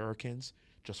being Americans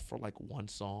just for like one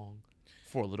song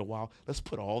for a little while. Let's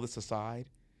put all this aside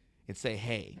and say,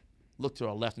 hey, look to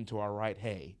our left and to our right,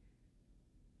 hey,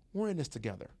 we're in this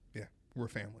together. Yeah, we're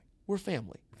family. We're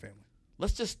family. We're family.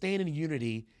 Let's just stand in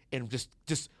unity and just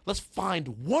let's find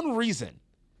one reason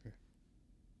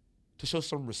to show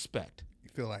some respect. You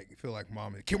feel like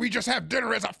mom. Can we just have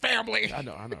dinner as a family? I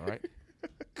know, right?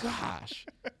 Gosh,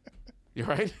 you're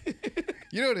right.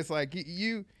 You know what it's like.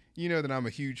 You know that I'm a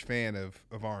huge fan of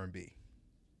R&B.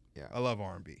 Yeah, I love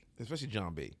R&B, especially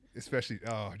John B.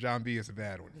 John B is a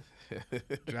bad one.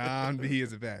 John B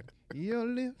is a bad. Your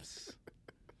lips,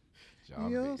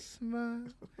 John your B. smile.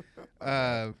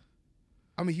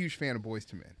 I'm a huge fan of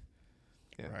Boyz II Men.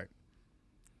 Yeah. Right.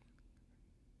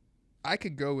 I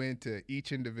could go into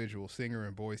each individual singer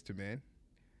in Boyz II Men.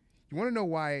 You want to know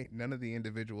why none of the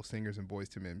individual singers in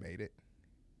Boyz II Men made it?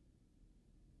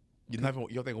 You don't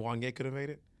think Wanye could have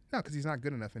made it? No, because he's not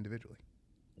good enough individually.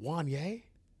 Wanye?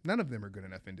 None of them are good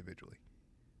enough individually.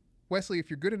 Wesley,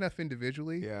 if you're good enough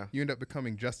individually, you end up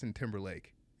becoming Justin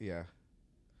Timberlake. Yeah.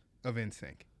 Of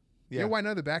NSYNC. Yeah. You know why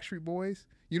none of the Backstreet Boys?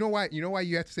 You know why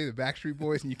you have to say the Backstreet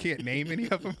Boys and you can't name any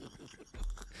of them?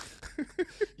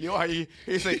 You know how you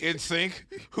say NSYNC?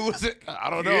 Who was it? I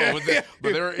don't know.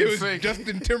 But they were NSYNC. It was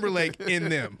Justin Timberlake in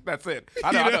them. That's it.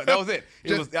 I know. That was it.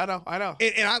 I know.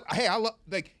 And I love,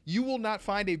 like, you will not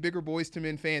find a bigger Boyz II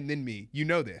Men fan than me. You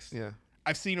know this. Yeah.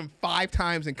 I've seen him 5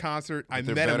 times in concert. I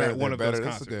met him at one of those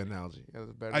concerts. That's a good analogy.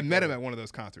 I met him at one of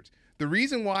those concerts. The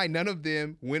reason why none of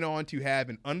them went on to have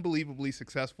an unbelievably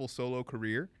successful solo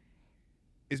career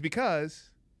is because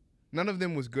none of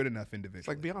them was good enough individually. It's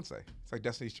like Beyonce. It's like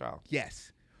Destiny's Child.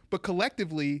 Yes. But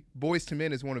collectively, Boyz II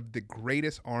Men is one of the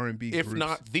greatest R&B groups if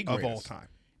not the greatest, of all time.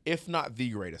 If not the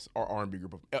greatest R&B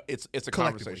group. It's a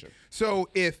conversation. So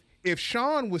if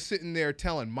Sean was sitting there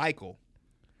telling Michael,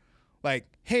 like,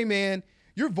 hey, man,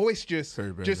 your voice just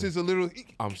is a little...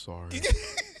 I'm sorry.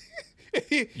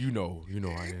 You know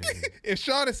I am. If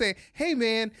Sean is saying, hey,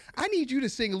 man, I need you to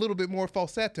sing a little bit more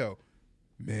falsetto.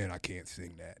 Man, I can't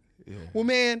sing that. Yeah. Well,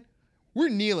 man, we're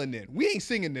kneeling then. We ain't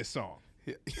singing this song.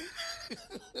 Yeah.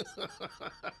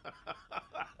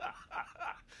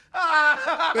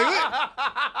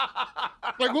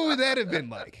 Like, what would that have been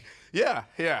like? Yeah.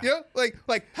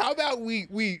 Like, how about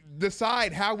we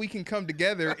decide how we can come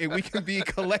together and we can be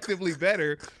collectively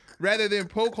better rather than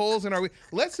poke holes in our...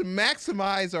 Let's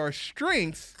maximize our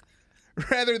strengths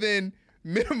rather than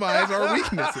minimize our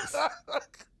weaknesses.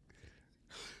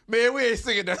 Man, we ain't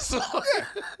singing that song.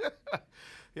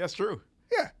 Yeah, that's true.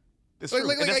 Yeah. It's true.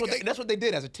 That's what they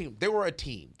did as a team. They were a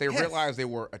team. They realized they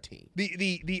were a team.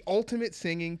 The ultimate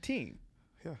singing team.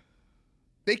 Yeah.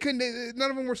 They couldn't...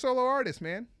 None of them were solo artists,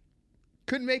 man.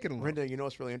 Couldn't make it alone. Brenda, you know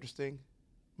what's really interesting?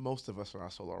 Most of us are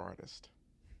not solo artists.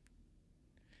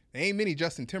 There ain't many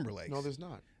Justin Timberlakes. No, there's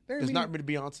not. There's not many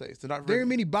Beyonces. There's not very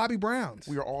many Bobby Browns.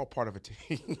 We are all part of a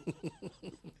team.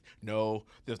 No,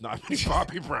 there's not many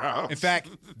Bobby Browns. In fact,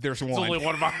 there's one. There's only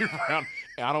one Bobby Brown,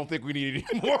 and I don't think we need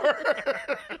any more.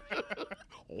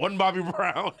 One Bobby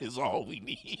Brown is all we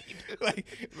need. Like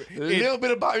a little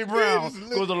bit of Bobby Brown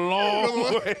goes a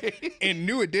long way. And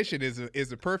New Edition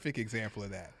is a perfect example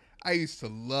of that. I used to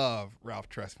love Ralph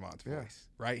Tresvant's voice,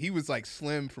 right? He was like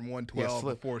Slim from 112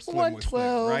 before Slim was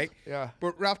Slim, right? Yeah.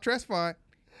 But Ralph Tresvant,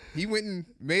 he went and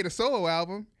made a solo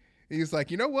album, He was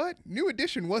like, you know what? New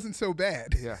Edition wasn't so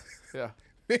bad. Yeah.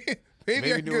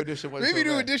 maybe New Edition wasn't maybe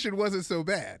so New bad. Edition wasn't so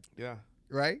bad. Yeah.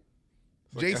 Right?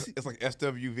 It's like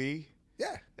SWV,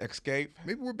 Yeah. Escape.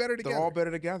 Maybe we're better together. They're all better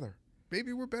together.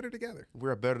 Maybe we're better together.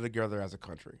 We're better together as a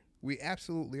country. We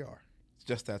absolutely are. It's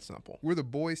just that simple. We're the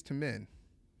boys to men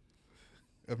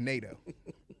of NATO.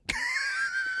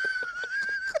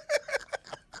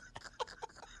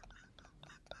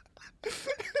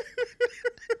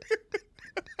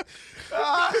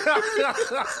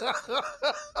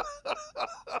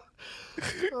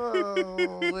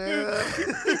 Oh man.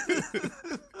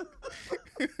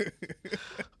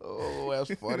 Oh,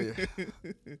 that's funny.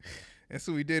 That's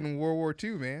what we did in World War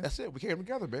II, man. That's it. We came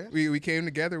together, man. We came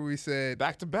together. We said,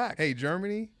 Back to back. hey,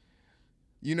 Germany,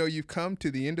 you know you've come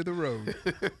to the end of the road.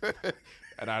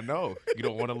 And I know you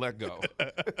don't want to let go.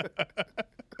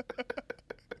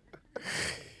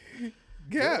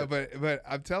 Yeah, but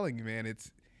I'm telling you, man,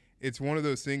 it's one of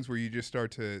those things where you just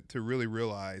start to really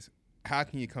realize, how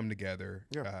can you come together?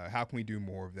 Yeah. How can we do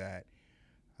more of that?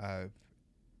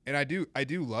 And I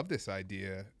do love this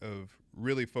idea of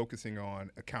really focusing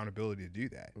on accountability to do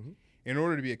that. Mm-hmm. In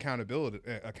order to be accountable,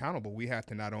 we have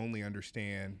to not only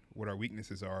understand what our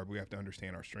weaknesses are, but we have to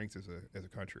understand our strengths as a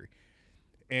country.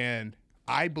 And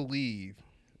I believe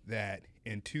that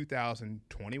in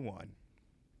 2021,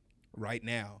 right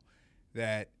now,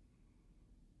 that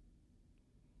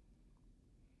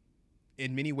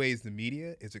in many ways the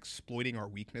media is exploiting our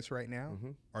weakness right now,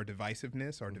 our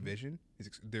divisiveness, our division.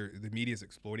 The media is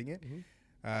exploiting it.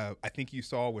 I think you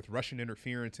saw with Russian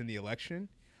interference in the election,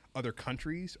 other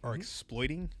countries are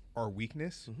exploiting our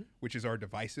weakness, which is our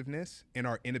divisiveness and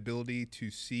our inability to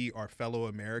see our fellow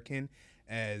American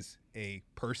as a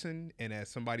person and as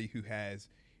somebody who has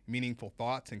meaningful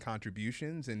thoughts and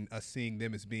contributions, and us seeing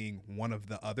them as being one of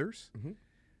the others.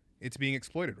 It's being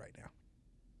exploited right now.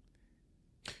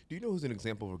 Do you know who's an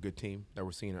example of a good team that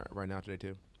we're seeing right now today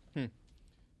too? And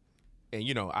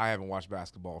I haven't watched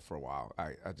basketball for a while.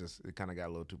 It kind of got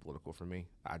a little too political for me.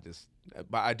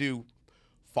 But I do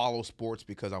follow sports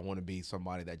because I want to be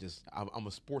somebody that I'm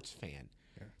a sports fan.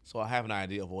 Yeah. So I have an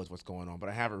idea of always what's going on, but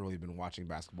I haven't really been watching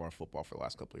basketball or football for the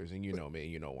last couple of years. And you know me,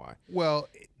 and you know why. Well,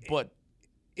 but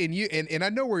and I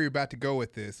know where you're about to go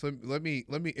with this. Let me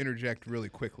interject really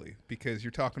quickly, because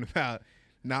you're talking about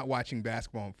not watching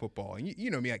basketball and football. And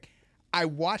you know me, like, I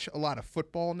watch a lot of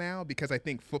football now because I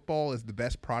think football is the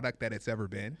best product that it's ever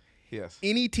been. Yes.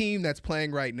 Any team that's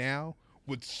playing right now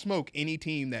would smoke any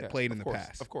team that played in the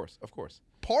past. Of course.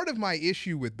 Part of my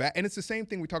issue with and it's the same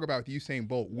thing we talk about with Usain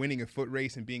Bolt winning a foot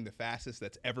race and being the fastest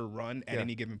that's ever run at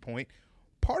any given point.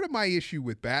 Part of my issue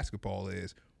with basketball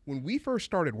is when we first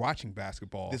started watching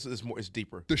basketball, it's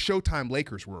deeper. The Showtime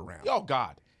Lakers were around. Oh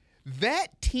God.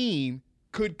 That team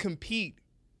could compete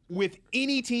with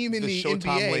any team in the Showtime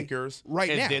NBA Lakers right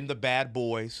now. And then the Bad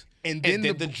Boys. And then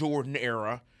the Jordan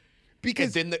era.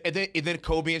 Because and then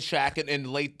Kobe and Shaq and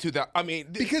late 2000. I mean,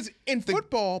 because in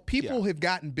football, people have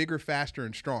gotten bigger, faster,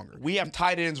 and stronger. We have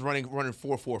tight ends running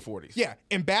 4.40s. Yeah,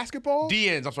 in basketball, D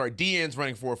ends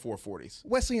running 4.40s.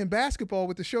 Wesley, in basketball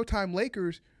with the Showtime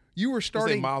Lakers, you were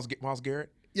starting Myles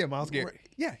Garrett. Yeah, Myles Garrett.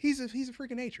 Yeah, he's a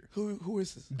freaking nature. Who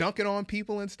is this? Dunking on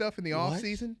people and stuff in the off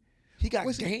season. He got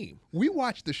game. We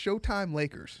watched the Showtime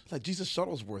Lakers. It's like Jesus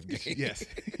Shuttlesworth game. Yes.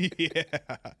 Yeah.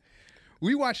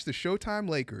 We watched the Showtime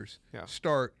Lakers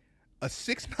start a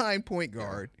 6'9" point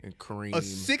guard, and Kareem, a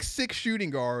 6'6" shooting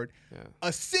guard, a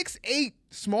 6'8"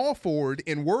 small forward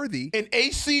in Worthy, and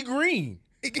AC Green,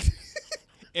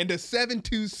 and a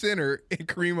 7'2" center in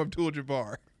Kareem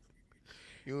Abdul-Jabbar.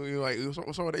 You're like,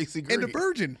 what's wrong with AC Green? And the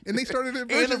Virgin. And they started at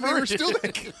Virgin. They were still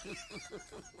there.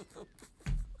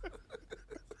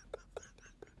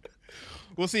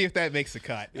 We'll see if that makes the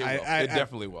cut. It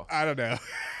definitely will. I don't know.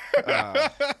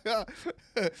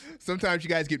 Sometimes you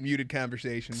guys get muted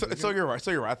conversations. So you're right.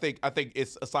 I think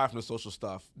it's, aside from the social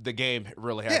stuff, the game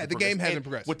really hasn't. Yeah, the game hasn't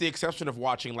progressed. With the exception of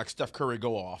watching like Steph Curry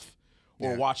go off,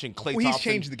 or watching Klay He's Thompson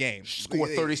changed the game. Score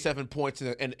 37 points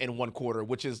in one quarter,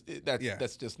 which is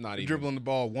that's just not even dribbling the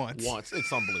ball once.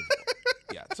 It's unbelievable.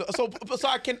 Yeah. So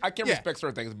I can respect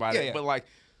certain things about it, but like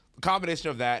the combination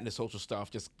of that and the social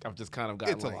stuff, I've just kind of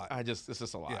gotten it's a lot. It's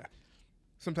just a lot. Yeah.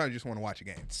 Sometimes you just want to watch a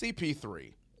game.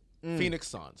 CP3. Phoenix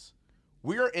Suns.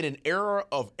 We are in an era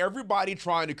of everybody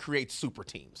trying to create super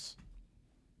teams.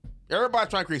 Everybody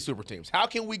trying to create super teams. How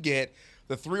can we get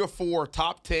the 3 or 4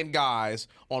 top 10 guys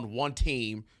on one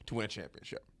team to win a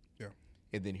championship? Yeah.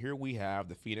 And then here we have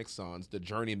the Phoenix Suns, the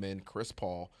journeyman Chris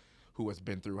Paul, who has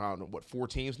been through, I don't know, what, 4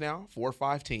 teams now? 4 or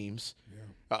 5 teams. Yeah.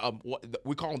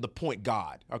 We call him the point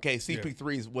god. Okay,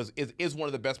 CP3 is one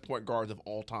of the best point guards of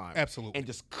all time. Absolutely. And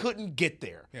just couldn't get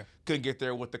there. Yeah. Couldn't get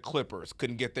there with the Clippers.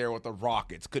 Couldn't get there with the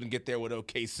Rockets. Couldn't get there with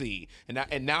OKC.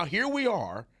 And now here we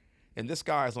are, and this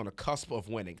guy is on the cusp of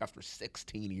winning after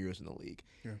 16 years in the league.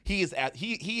 Yeah.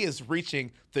 He is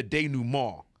reaching the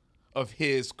denouement of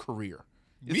his career.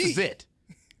 This is it.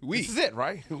 This is it,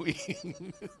 right? He's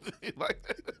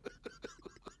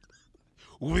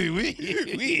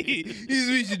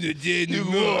reaching the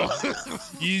denouement.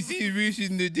 You see, he's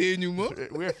reaching the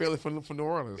denouement. We're fairly from New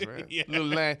Orleans, right? Yeah. Little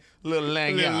lanyard.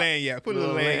 Put a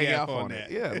little lanyard on that.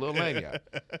 Yeah, little lanyard.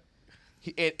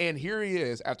 And here he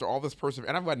is after all this perseverance.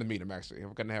 And I've gotten to meet him, actually.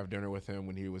 I've gotten to have dinner with him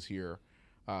when he was here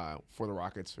for the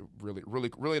Rockets. Really,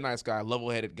 really, really nice guy,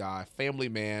 level-headed guy, family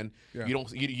man. Yeah.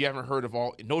 You haven't heard of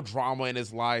no drama in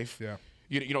his life. Yeah.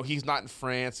 You know, he's not in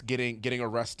France getting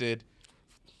arrested.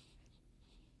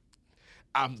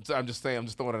 I'm just saying. I'm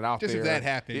just throwing it out there. Just if that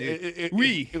happened,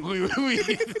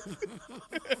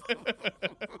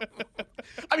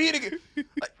 I mean,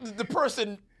 the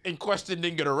person in question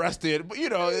didn't get arrested, but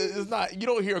it's not. You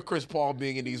don't hear Chris Paul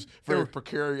being in these very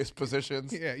precarious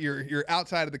positions. Yeah, you're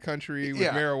outside of the country with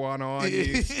marijuana on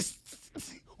you.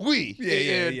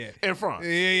 In France.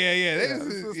 Yeah.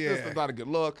 This is not a good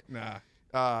look. Nah.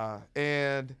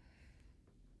 And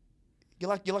you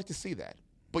like to see that.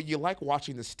 But you like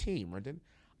watching this team, Rendon.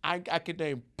 I could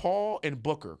name Paul and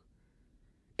Booker.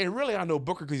 And really, I know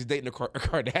Booker because he's dating a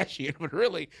Kardashian. But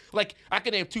really, I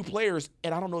can name 2 players,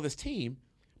 and I don't know this team,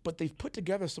 but they've put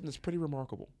together something that's pretty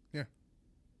remarkable. Yeah.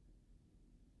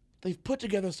 They've put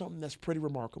together something that's pretty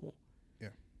remarkable.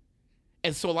 Yeah.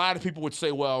 And so a lot of people would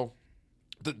say, well,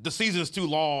 the season is too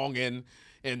long, and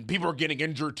people are getting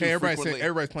injured too frequently.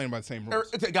 Everybody's playing by the same rules.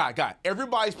 God,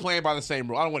 everybody's playing by the same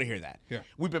rules. I don't want to hear that. Yeah.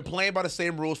 We've been playing by the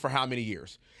same rules for how many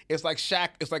years? It's like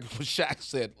what Shaq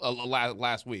said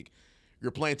last week.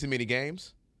 You're playing too many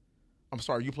games. I'm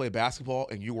sorry, you play basketball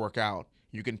and you work out.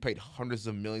 You get paid hundreds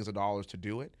of millions of dollars to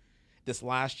do it. This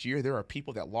last year, there are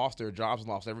people that lost their jobs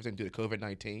and lost everything due to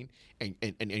COVID-19,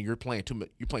 and you're playing too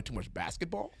much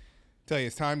basketball. Tell you,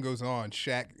 as time goes on,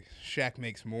 Shaq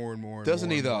makes more and more.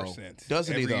 Doesn't he though? Sense.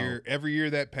 Doesn't he though? Every year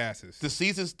that passes, the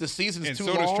season's too long. And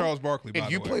so does Charles Barkley.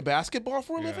 And you play basketball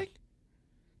for a living?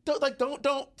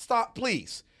 Don't stop,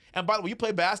 please. And by the way, you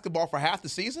play basketball for half the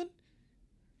season,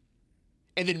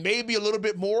 and then maybe a little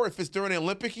bit more if it's during the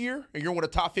Olympic year, and you're one of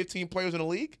the top 15 players in the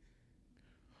league.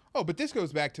 Oh, but this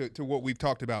goes back to what we've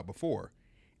talked about before.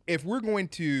 If we're going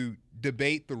to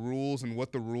debate the rules and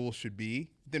what the rules should be,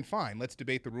 then fine, let's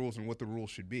debate the rules and what the rules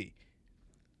should be.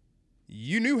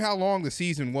 You knew how long the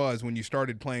season was when you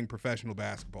started playing professional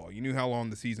basketball. You knew how long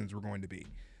the seasons were going to be.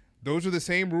 Those are the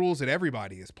same rules that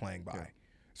everybody is playing by. Yeah.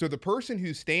 So the person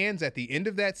who stands at the end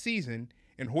of that season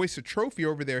and hoists a trophy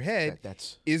over their head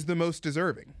is the most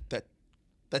deserving.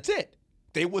 That's it.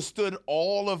 They withstood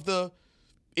all of the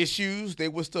issues. They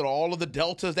withstood all of the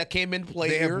deltas that came into play.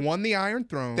 They have won the Iron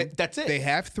Throne. That's it. They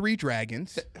have 3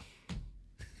 dragons.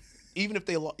 Even if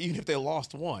they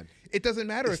lost one, it doesn't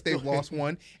matter if they've lost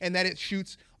one and that it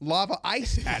shoots lava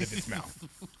ice out of its mouth.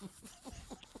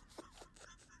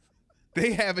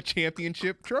 They have a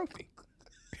championship trophy.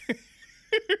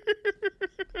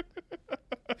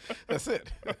 That's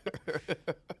it.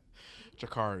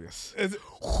 Jacarius.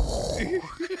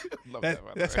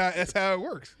 That's how it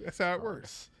works. That's how it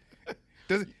works.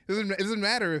 It doesn't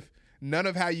matter if none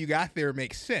of how you got there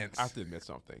makes sense. I have to admit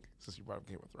something since you brought up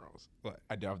Game of Thrones. What?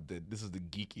 This is the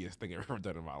geekiest thing I've ever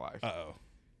done in my life. Uh-oh.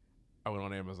 I went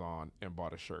on Amazon and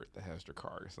bought a shirt that has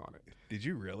Jacarius on it. Did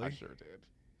you really? I sure did.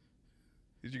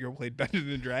 Did you go play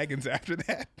Dungeons and Dragons after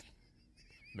that?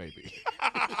 Maybe.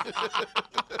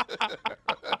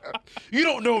 You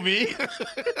don't know me.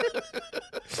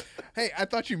 Hey, I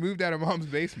thought you moved out of Mom's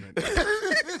basement.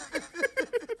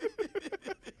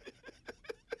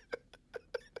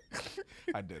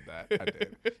 I did that. I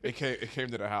did. It came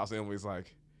to the house. And Emily's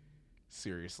like,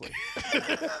 seriously.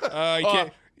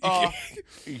 Yeah.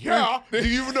 Do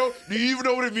you even know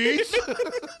what it means?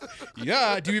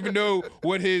 Yeah. Do you even know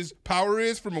what his power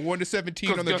is from a 1 to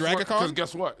 17 on the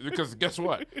Dragacon? Because guess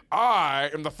what?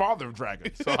 I am the father of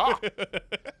dragons. So,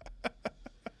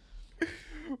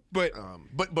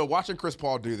 But watching Chris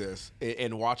Paul do this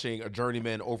and watching a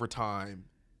journeyman over time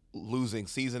losing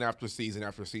season after season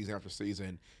after season after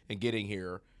season and getting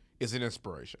here is an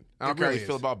inspiration. I don't care how you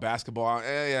feel about basketball.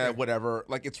 Whatever.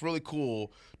 Like, it's really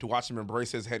cool to watch him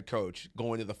embrace his head coach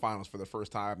going to the finals for the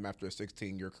first time after a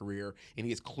 16-year career, and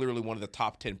he is clearly one of the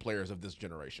top 10 players of this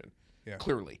generation.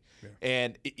 clearly. Yeah.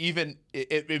 And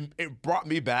it brought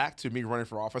me back to me running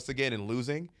for office again and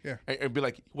losing. Yeah. And be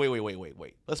like,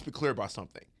 wait. Let's be clear about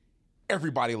something.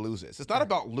 Everybody loses. It's not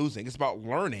about losing. It's about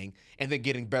learning and then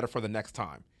getting better for the next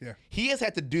time. Yeah. He has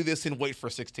had to do this and wait for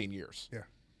 16 years. Yeah.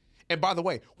 And by the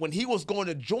way, when he was going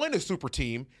to join a super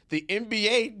team, the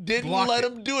NBA didn't Blocked let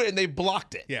it. him do it, and they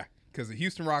blocked it. Yeah, because the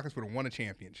Houston Rockets would have won a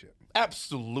championship.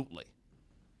 Absolutely.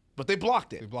 But they blocked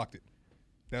They it. blocked it.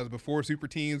 That was before super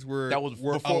teams were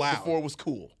Before it was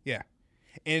cool. Yeah,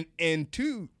 and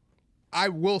two, I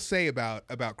will say about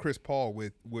Chris Paul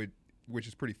which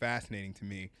is pretty fascinating to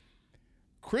me.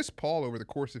 Chris Paul over the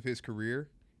course of his career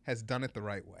has done it the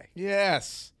right way.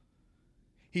 Yes.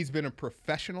 He's been a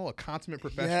professional, a consummate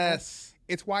professional. Yes.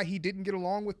 It's why he didn't get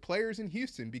along with players in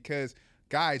Houston because,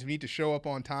 guys, we need to show up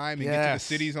on time and get to the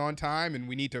cities on time, and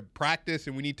we need to practice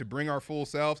and we need to bring our full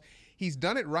selves. He's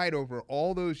done it right over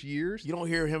all those years. You don't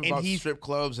hear him about strip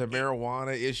clubs and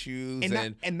marijuana issues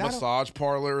and massage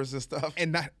parlors and stuff.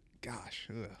 And not, gosh,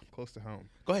 close to home.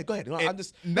 Go ahead. No,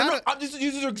 I'm just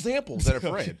using examples that I've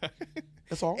read.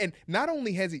 That's all. And not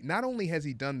only has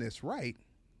he done this right,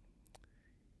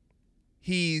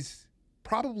 he's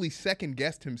probably second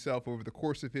guessed himself over the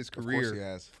course of his career. Of course he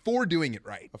has. For doing it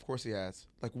right. Of course he has.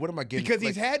 Like, what am I getting? Because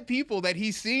he's had people that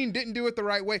he's seen didn't do it the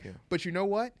right way. Yeah. But you know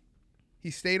what?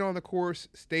 He stayed on the course,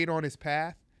 stayed on his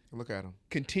path. Look at him.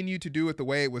 Continued to do it the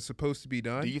way it was supposed to be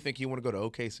done. Do you think he want to go to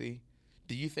OKC?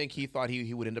 Do you think he thought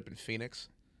he would end up in Phoenix,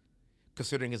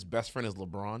 considering his best friend is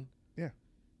LeBron? Yeah.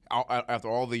 After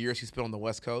all the years he spent on the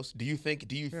West Coast, do you think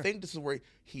this is where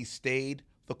he stayed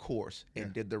the course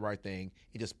and did the right thing?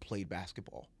 He just played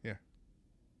basketball. Yeah.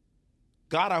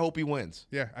 God, I hope he wins.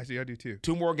 Yeah, I do too.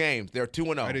 2 more games. They're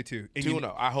 2-0. I do too.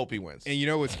 2-0. I hope he wins. And you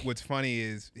know what's funny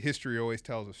is history always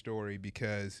tells a story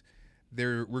because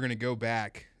we're going to go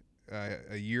back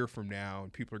a year from now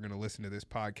and people are going to listen to this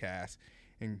podcast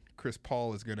and Chris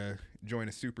Paul is going to join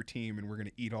a super team and we're going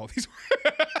to eat all these.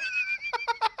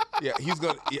 Yeah, he's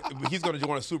gonna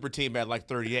join a super team at like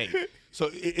 38.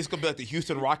 So it's gonna be like the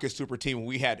Houston Rockets super team.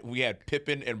 We had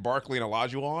Pippen and Barkley and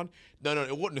Olajuwon. No,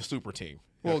 it wasn't a super team.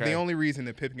 Well, okay? The only reason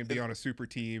that Pippen can be on a super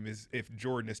team is if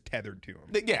Jordan is tethered to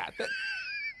him. Yeah.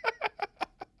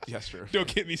 That's true. Don't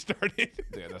get me started.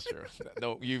 Yeah, that's true.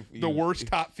 No, the worst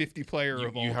top 50 player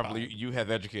of all time. You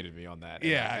have educated me on that.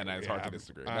 And it's hard to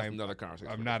disagree. That's another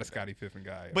conversation. I'm not a Scottie Pippen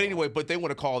guy. But anyway, they want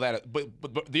to call that. But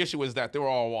the issue is that they were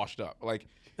all washed up. Like,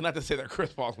 and not to say that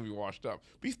Chris Paul's gonna be washed up,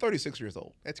 but he's 36 years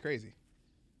old. That's crazy.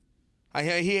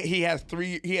 He has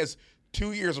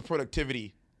 2 years of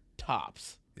productivity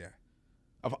tops. Yeah.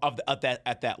 At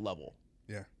that level.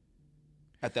 Yeah.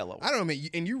 At that level. I don't know, man,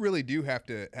 and you really do have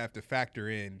to factor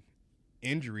in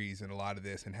injuries in a lot of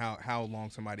this and how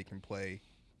long somebody can play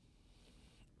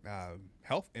in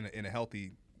a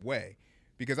healthy way.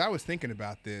 Because I was thinking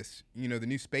about this, the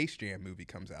new Space Jam movie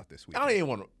comes out this week. I don't even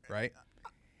want to. Right?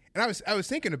 And I was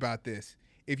thinking about this.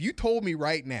 If you told me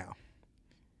right now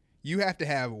you have to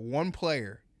have one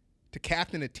player to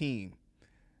captain a team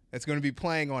that's going to be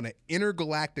playing on an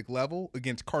intergalactic level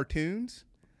against cartoons,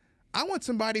 I want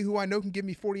somebody who I know can give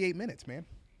me 48 minutes, man.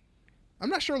 I'm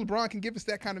not sure LeBron can give us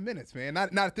that kind of minutes, man.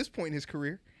 Not at this point in his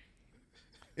career.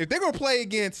 If they're going to play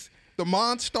against the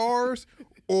Monstars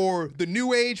or the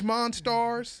New Age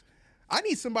Monstars, I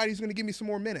need somebody who's going to give me some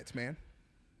more minutes, man.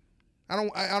 I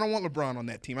don't want LeBron on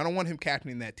that team. I don't want him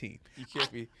captaining that team. You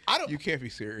can't be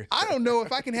serious. I don't know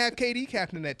if I can have KD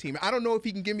captain that team. I don't know if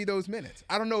he can give me those minutes.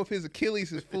 I don't know if his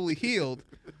Achilles is fully healed,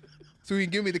 so he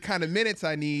can give me the kind of minutes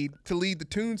I need to lead the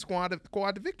Toon squad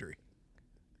to victory.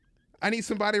 I need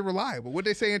somebody reliable. What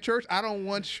they say in church? I don't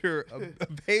want your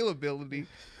availability.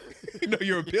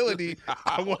 Your ability.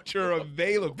 I want your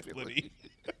availability.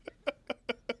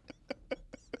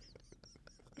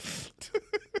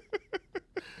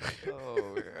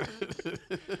 Oh,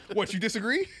 man. What, you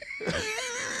disagree?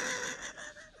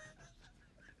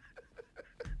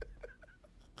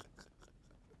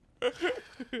 Oh,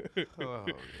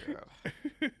 God.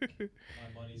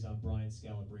 My money's on Brian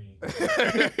Scalabrine.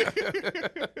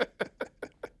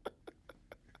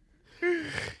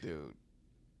 Dude.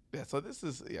 Yeah, so this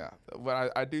is,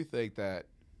 but I do think that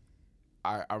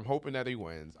I'm hoping that he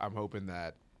wins. I'm hoping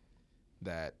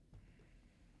that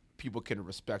people can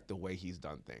respect the way he's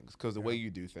done things, because the way you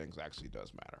do things actually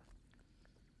does matter.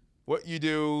 What you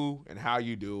do and how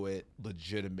you do it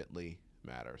legitimately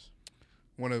matters.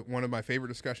 One of my favorite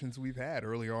discussions we've had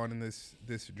early on in this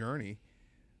journey.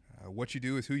 What you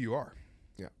do is who you are.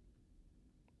 Yeah.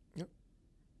 Yep.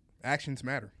 Actions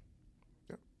matter.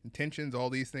 Yep. Intentions, all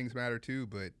these things matter too,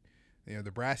 but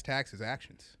the brass tacks is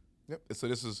actions. Yep. So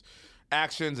this is,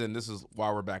 actions, and this is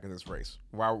why we're back in this race.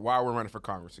 Why we're running for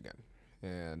Congress again.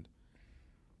 And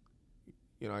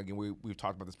again, we've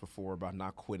talked about this before about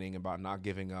not quitting, about not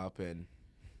giving up, and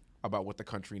about what the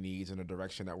country needs and the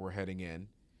direction that we're heading in.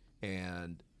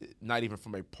 And not even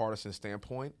from a partisan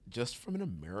standpoint, just from an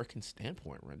American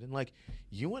standpoint, Rendon. Like,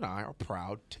 you and I are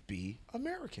proud to be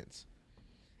Americans.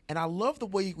 And I love the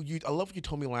way I love what you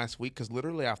told me last week, because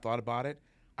literally I've thought about it.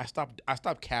 I stopped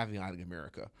caveating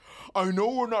America. I know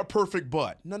we're not perfect,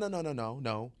 but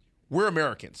no. We're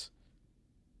Americans.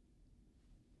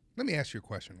 Let me ask you a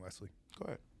question, Wesley. Go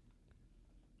ahead.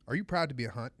 Are you proud to be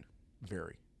a Hunt?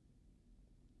 Very.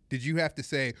 Did you have to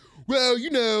say,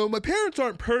 well, my parents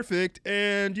aren't perfect,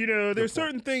 and, there's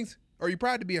certain things. Are you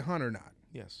proud to be a Hunt or not?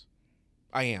 Yes.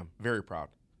 I am. Very proud.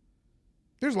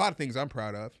 There's a lot of things I'm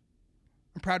proud of.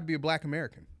 I'm proud to be a Black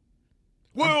American.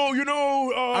 Well,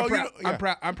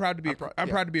 I'm proud to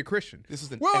be a Christian. This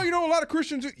is a lot of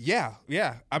Christians. Yeah.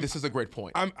 This is a great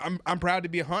point. I'm proud to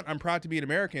be a Hunt. I'm proud to be an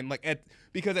American.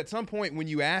 Because at some point when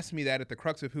you ask me that at the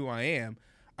crux of who I am,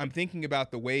 I'm thinking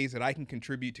about the ways that I can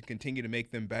contribute to continue to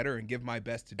make them better and give my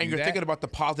best to do that. And you're thinking about the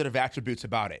positive attributes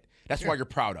about it. That's why you're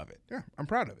proud of it. Yeah, I'm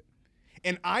proud of it.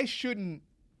 And I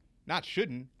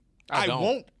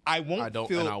won't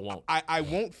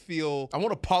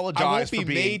apologize for being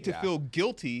made to feel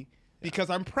guilty because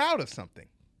I'm proud of something.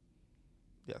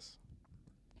 Yes.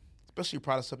 Especially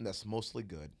proud of something that's mostly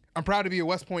good. I'm proud to be a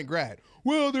West Point grad.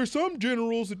 Well, there's some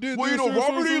generals that did this.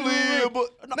 Robert E. Lee.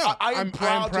 No, I'm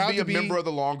proud to be a member of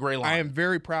the Long Gray Line. I am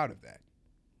very proud of that.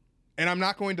 And I'm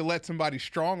not going to let somebody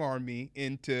strong-arm me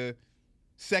into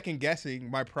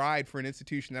second-guessing my pride for an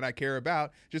institution that I care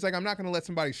about, just like I'm not going to let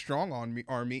somebody strong-arm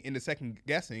me into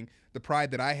second-guessing the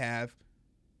pride that I have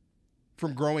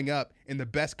from growing up in the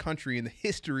best country in the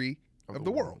history of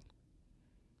the world.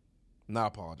 Not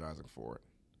apologizing for it.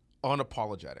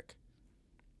 Unapologetic.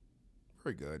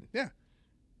 Very good. Yeah.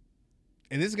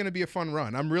 And this is going to be a fun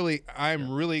run. I'm really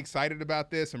excited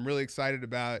about this. I'm really excited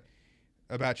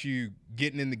about you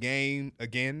getting in the game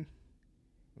again.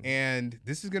 And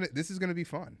this is gonna be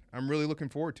fun. I'm really looking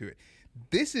forward to it.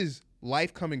 This is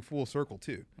life coming full circle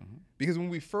too. Mm-hmm. Because when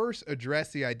we first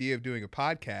addressed the idea of doing a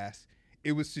podcast,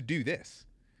 it was to do this.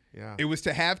 Yeah. It was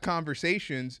to have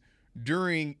conversations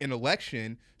during an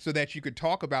election so that you could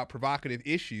talk about provocative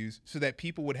issues so that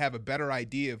people would have a better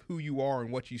idea of who you are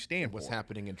and what you stand for. What's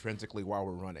happening intrinsically while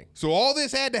we're running. So all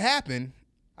this had to happen.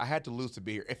 I had to lose to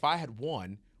be here. If I had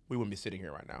won, we wouldn't be sitting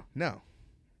here right now. No.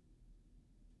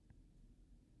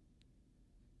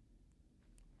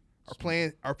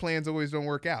 Our plans always don't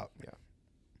work out. Yeah.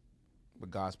 But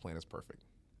God's plan is perfect.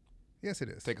 Yes, it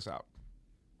is. Take us out.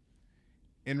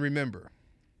 And remember,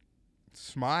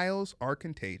 smiles are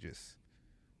contagious.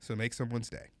 So make someone's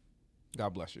day.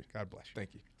 God bless you. God bless you.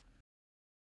 Thank you.